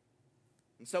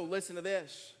 And so listen to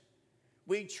this.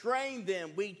 We train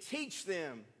them, we teach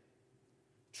them.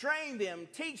 Train them,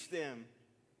 teach them.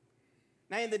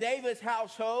 Now, in the Davis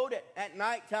household, at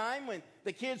nighttime, when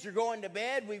the kids are going to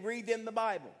bed, we read them the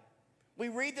Bible. We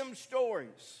read them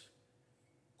stories.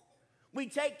 We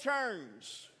take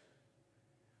turns.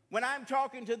 When I'm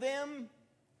talking to them,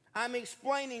 I'm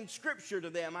explaining Scripture to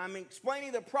them. I'm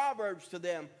explaining the Proverbs to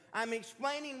them. I'm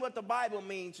explaining what the Bible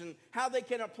means and how they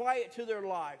can apply it to their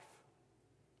life.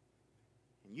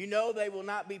 And you know they will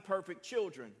not be perfect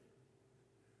children.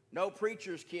 No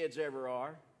preacher's kids ever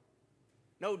are.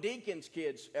 No deacon's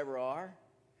kids ever are.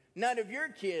 None of your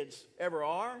kids ever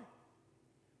are.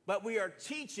 But we are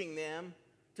teaching them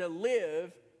to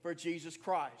live for Jesus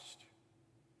Christ.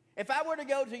 If I were to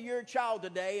go to your child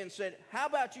today and said, how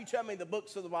about you tell me the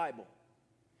books of the Bible?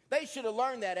 They should have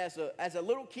learned that as a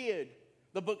little kid,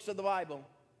 the books of the Bible.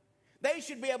 They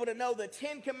should be able to know the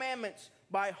 10 Commandments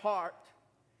by heart.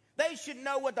 They should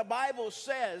know what the Bible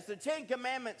says. The 10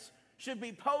 Commandments should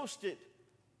be posted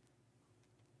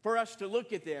for us to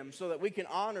look at them so that we can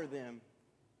honor them.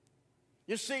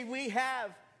 You see, we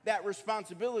have that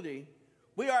responsibility.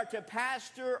 We are to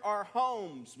pastor our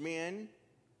homes, men.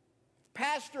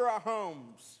 Pastor our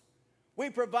homes. We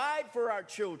provide for our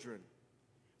children.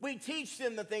 We teach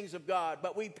them the things of God,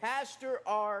 but we pastor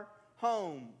our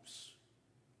homes.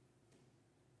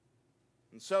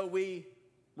 And so we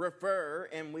refer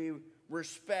and we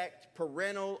respect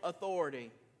parental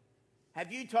authority.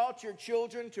 Have you taught your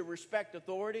children to respect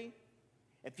authority?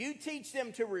 If you teach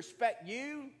them to respect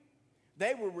you,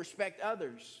 they will respect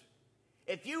others.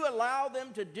 If you allow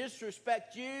them to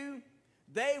disrespect you,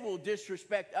 they will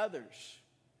disrespect others.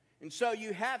 And so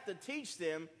you have to teach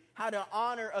them how to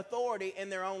honor authority in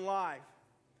their own life.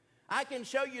 I can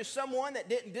show you someone that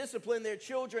didn't discipline their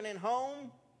children in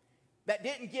home, that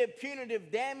didn't give punitive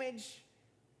damage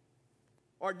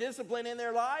or discipline in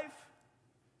their life,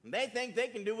 and they think they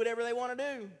can do whatever they want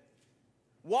to do.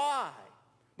 Why?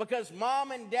 Because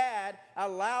mom and dad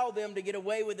allow them to get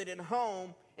away with it at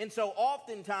home. And so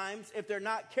oftentimes, if they're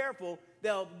not careful,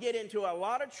 they'll get into a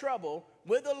lot of trouble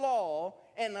with the law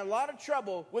and a lot of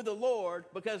trouble with the Lord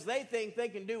because they think they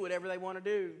can do whatever they want to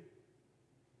do.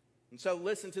 And so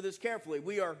listen to this carefully.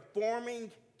 We are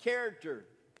forming character,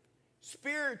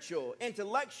 spiritual,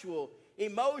 intellectual,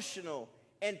 emotional,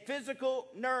 and physical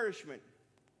nourishment.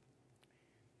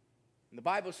 And the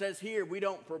Bible says here, we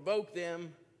don't provoke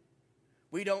them.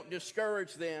 We don't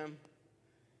discourage them.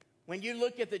 When you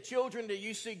look at the children, do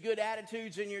you see good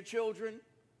attitudes in your children?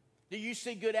 Do you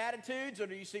see good attitudes or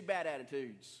do you see bad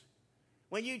attitudes?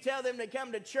 When you tell them to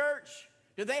come to church,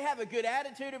 do they have a good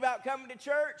attitude about coming to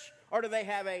church or do they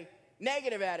have a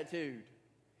negative attitude?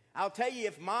 I'll tell you,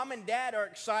 if mom and dad are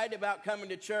excited about coming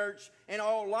to church, in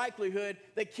all likelihood,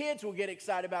 the kids will get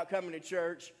excited about coming to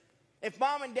church. If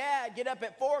mom and dad get up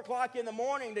at 4 o'clock in the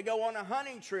morning to go on a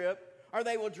hunting trip, or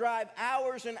they will drive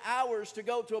hours and hours to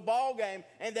go to a ball game,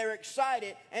 and they're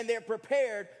excited and they're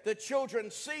prepared, the children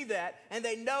see that, and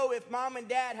they know if mom and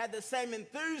dad had the same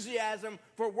enthusiasm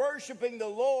for worshiping the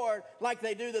Lord like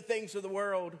they do the things of the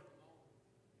world.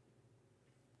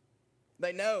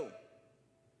 They know.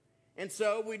 And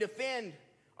so we defend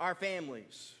our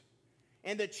families.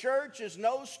 And the church is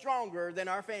no stronger than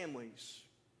our families.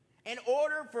 In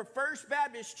order for First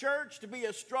Baptist Church to be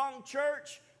a strong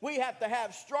church, we have to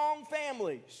have strong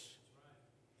families.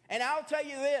 And I'll tell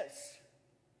you this.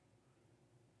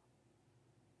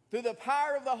 Through the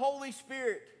power of the Holy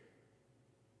Spirit,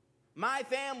 my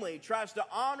family tries to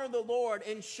honor the Lord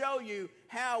and show you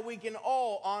how we can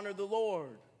all honor the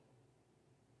Lord.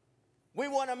 We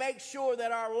want to make sure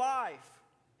that our life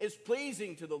is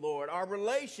pleasing to the Lord. Our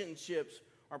relationships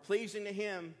are pleasing to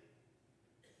Him.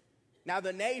 Now,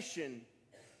 the nation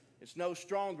is no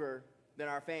stronger than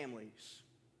our families.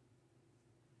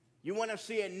 You want to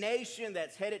see a nation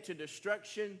that's headed to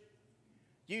destruction?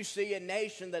 You see a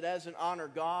nation that doesn't honor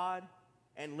God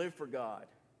and live for God.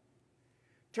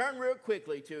 Turn real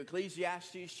quickly to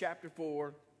Ecclesiastes chapter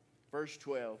 4, verse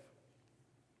 12.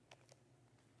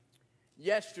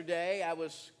 Yesterday, I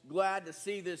was glad to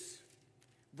see this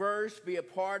verse be a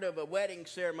part of a wedding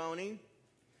ceremony.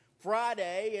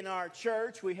 Friday, in our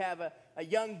church, we have a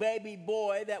young baby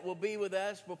boy that will be with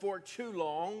us before too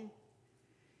long.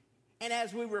 And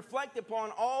as we reflect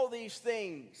upon all these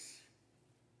things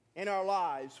in our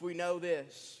lives, we know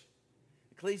this.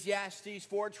 Ecclesiastes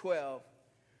 4:12.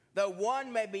 Though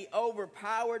one may be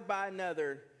overpowered by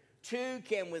another, two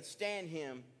can withstand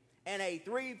him, and a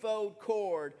threefold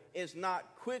cord is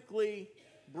not quickly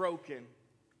broken.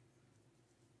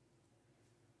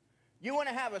 You want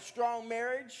to have a strong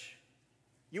marriage?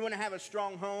 You want to have a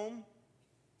strong home?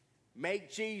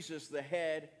 Make Jesus the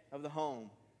head of the home.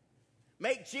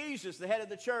 Make Jesus the head of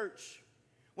the church.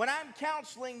 When I'm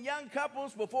counseling young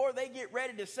couples before they get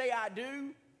ready to say I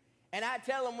do, and I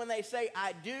tell them when they say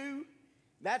I do,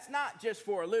 that's not just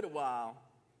for a little while,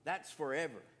 that's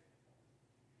forever.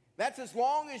 That's as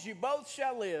long as you both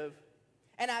shall live.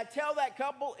 And I tell that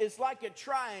couple it's like a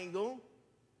triangle.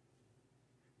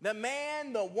 The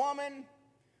man, the woman,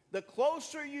 the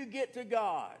closer you get to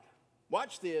God,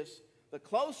 watch this, the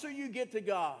closer you get to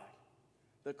God,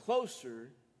 the closer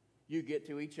you get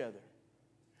to each other.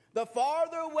 The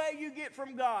farther away you get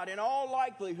from God, in all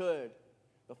likelihood,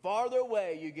 the farther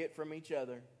away you get from each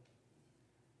other.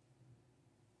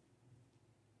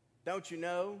 Don't you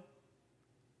know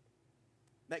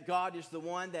that God is the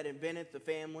one that invented the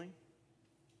family?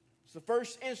 It's the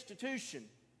first institution.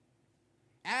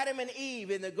 Adam and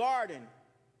Eve in the garden.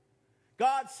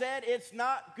 God said it's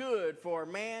not good for a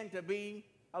man to be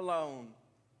alone.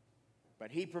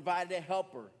 But He provided a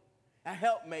helper, a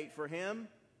helpmate for him.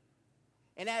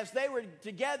 And as they were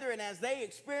together and as they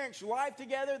experienced life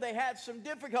together, they had some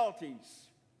difficulties.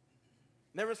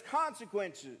 There was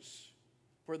consequences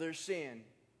for their sin.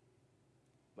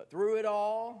 But through it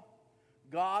all,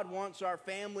 God wants our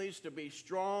families to be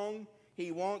strong.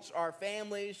 He wants our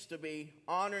families to be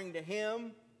honoring to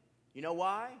Him. You know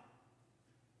why?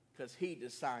 Because He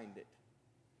designed it.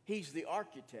 He's the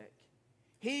architect.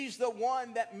 He's the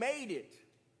one that made it.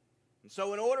 And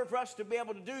so in order for us to be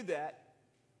able to do that,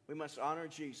 we must honor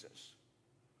Jesus.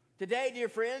 Today, dear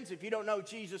friends, if you don't know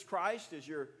Jesus Christ as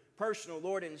your personal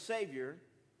Lord and Savior,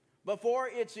 before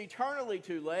it's eternally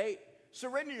too late,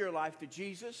 surrender your life to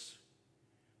Jesus.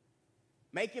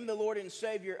 Make Him the Lord and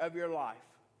Savior of your life.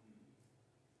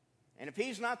 And if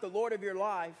He's not the Lord of your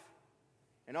life,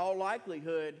 in all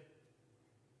likelihood,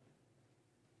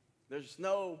 there's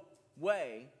no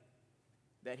way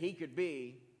that He could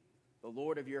be the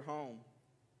Lord of your home.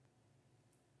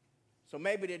 So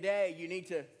maybe today you need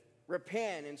to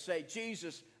repent and say,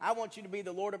 Jesus, I want You to be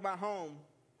the Lord of my home.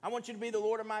 I want You to be the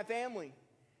Lord of my family.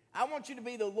 I want You to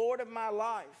be the Lord of my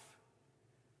life.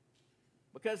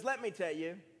 Because let me tell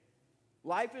you,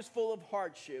 life is full of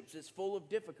hardships. It's full of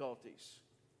difficulties.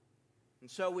 And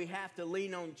so we have to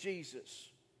lean on Jesus.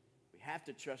 We have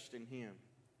to trust in Him.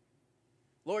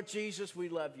 Lord Jesus, we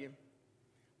love You.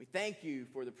 We thank You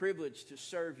for the privilege to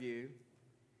serve You.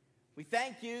 We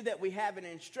thank You that we have an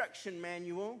instruction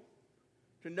manual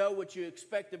to know what You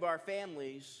expect of our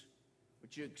families,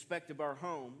 what You expect of our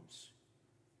homes.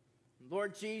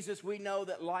 Lord Jesus, we know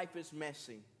that life is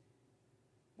messy.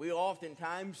 We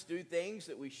oftentimes do things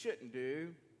that we shouldn't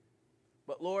do.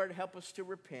 But Lord, help us to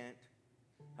repent.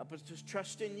 Help us to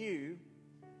trust in You.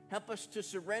 Help us to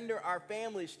surrender our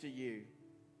families to You.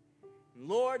 And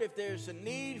Lord, if there's a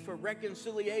need for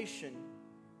reconciliation,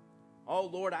 oh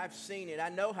Lord, I've seen it. I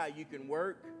know how You can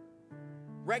work.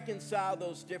 Reconcile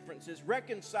those differences.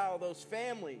 Reconcile those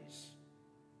families.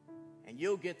 And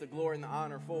You'll get the glory and the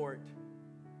honor for it.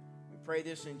 We pray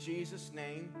this in Jesus'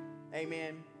 name.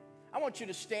 Amen. I want you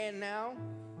to stand now.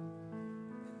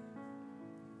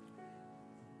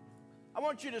 I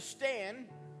want you to stand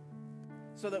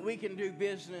so that we can do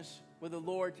business with the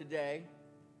Lord today.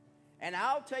 And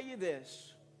I'll tell you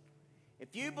this.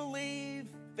 If you believe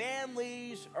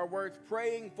families are worth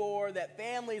praying for, that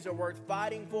families are worth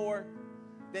fighting for,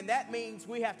 then that means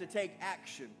we have to take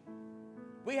action.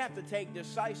 We have to take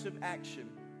decisive action.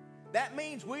 That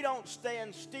means we don't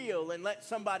stand still and let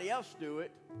somebody else do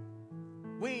it.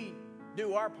 We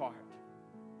do our part.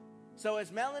 So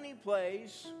as Melanie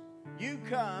plays, you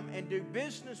come and do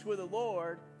business with the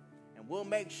Lord, And we'll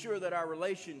make sure that our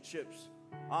relationships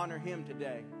honor Him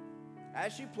today.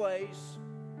 As she plays,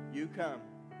 you come.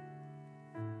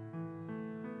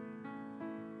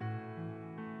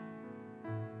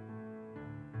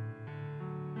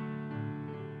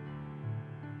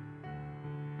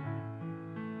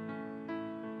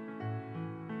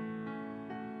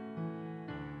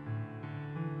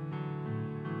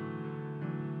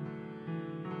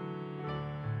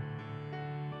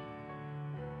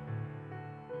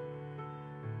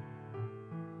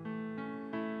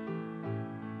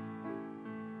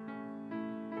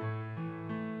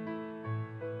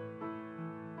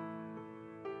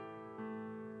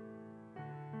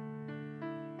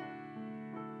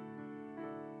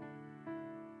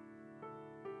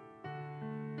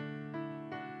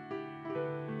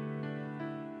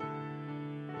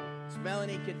 As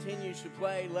Melanie continues to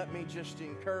play, let me just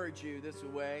encourage you this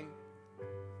way.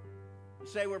 You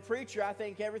say, well, preacher, I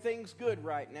think everything's good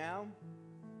right now.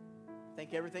 I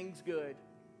think everything's good.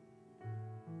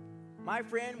 My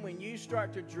friend, when you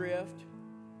start to drift,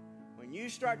 when you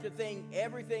start to think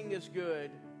everything is good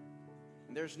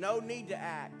and there's no need to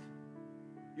act,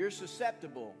 you're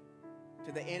susceptible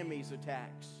to the enemy's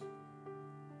attacks.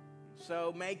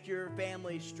 So make your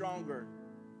family stronger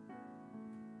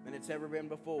than it's ever been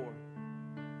before.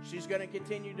 She's going to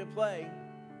continue to play.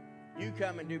 You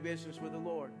come and do business with the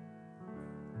Lord.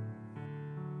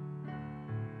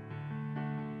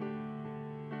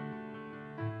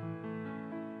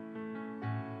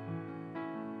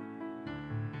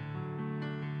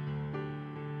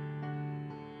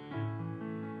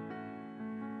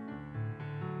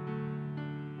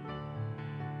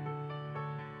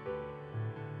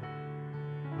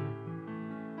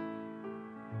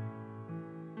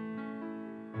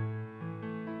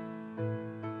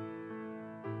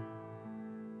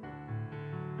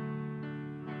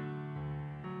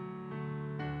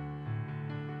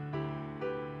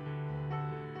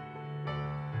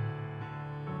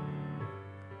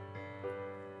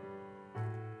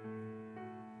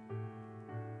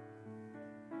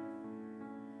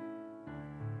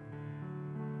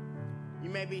 You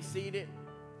may be seated.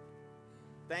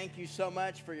 Thank you so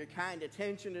much for your kind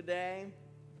attention today.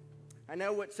 I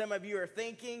know what some of you are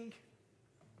thinking. You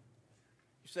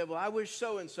said, well, I wish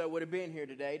so-and-so would have been here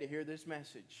today to hear this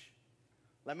message.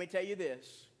 Let me tell you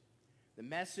this. The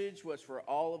message was for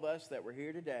all of us that were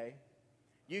here today.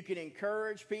 You can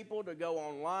encourage people to go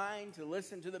online to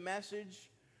listen to the message.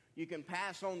 You can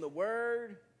pass on the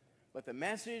word. But the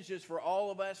message is for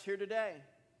all of us here today.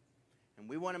 And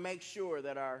we want to make sure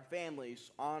that our families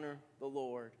honor the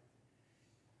Lord.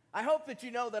 I hope that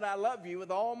you know that I love you with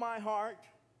all my heart.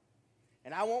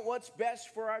 And I want what's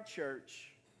best for our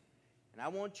church. And I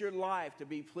want your life to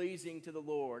be pleasing to the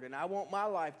Lord. And I want my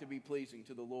life to be pleasing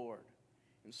to the Lord.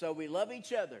 And so we love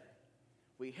each other.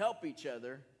 We help each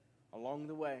other along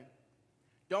the way.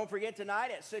 Don't forget tonight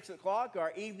at 6 o'clock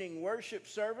our evening worship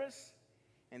service.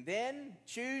 And then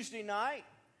Tuesday night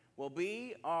will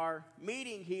be our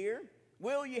meeting here.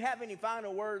 Will, you have any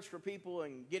final words for people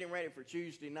in getting ready for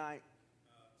Tuesday night?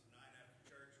 Tonight after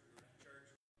church, we're at church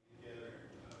together,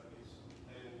 get some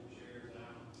tables and chairs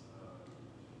out,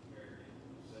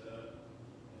 set up,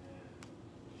 and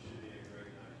it should be a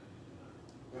great night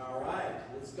tonight. All right.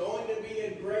 It's going to be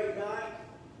a great night.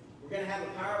 We're going to have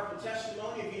a powerful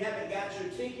testimony. If you haven't got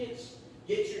your tickets,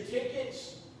 get your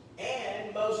tickets.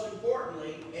 And most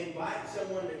importantly, invite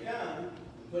someone to come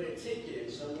and put a ticket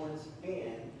in someone's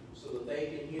hand so that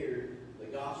they can hear the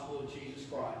gospel of Jesus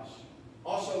Christ.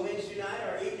 Also, Wednesday night,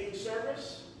 our evening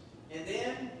service. And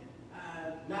then,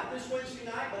 not this Wednesday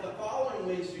night, but the following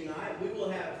Wednesday night, we will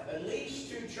have at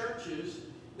least 2 churches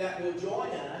that will join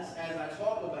us as I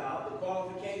talk about the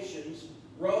qualifications,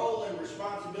 role, and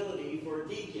responsibility for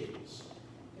deacons.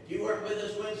 If you weren't with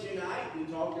us Wednesday night, we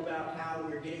talked about how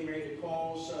we're getting ready to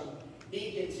call some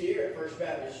deacons here at First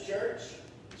Baptist Church.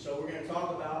 So we're going to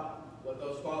talk about what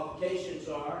those qualifications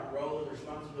are, role and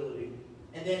responsibility.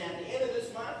 And then at the end of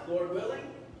this month, Lord willing,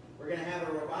 we're going to have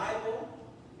a revival.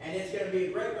 And it's going to be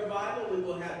a great revival. We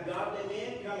will have godly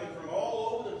men coming from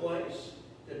all over the place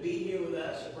to be here with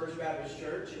us at First Baptist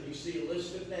Church. And you see a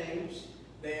list of names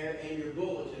there in your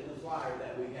bulletin, the flyer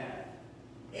that we have.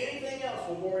 Anything else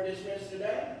before we dismiss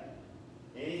today?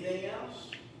 Anything else?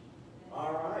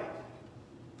 All right.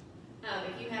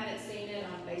 If you haven't seen it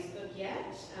on Facebook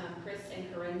yet, Chris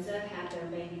and Corinza had their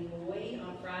baby boy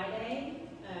on Friday,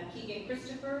 Keegan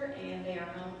Christopher, and they are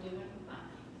home doing fine.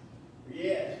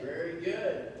 Yes, very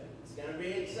good. It's going to be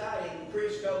exciting.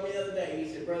 Chris told me the other day,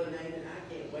 he said, Brother Nathan,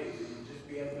 I can't wait for you to just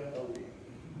be able to hold him.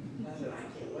 I said,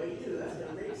 I can't wait either. That's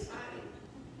going to be exciting.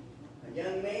 A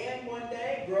young man one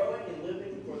day growing and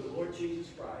living for the Lord. Lord Jesus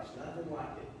Christ. Nothing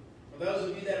like it. For those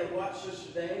of you that have watched us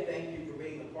today, thank you for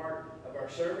being a part of our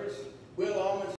service. Will Allman's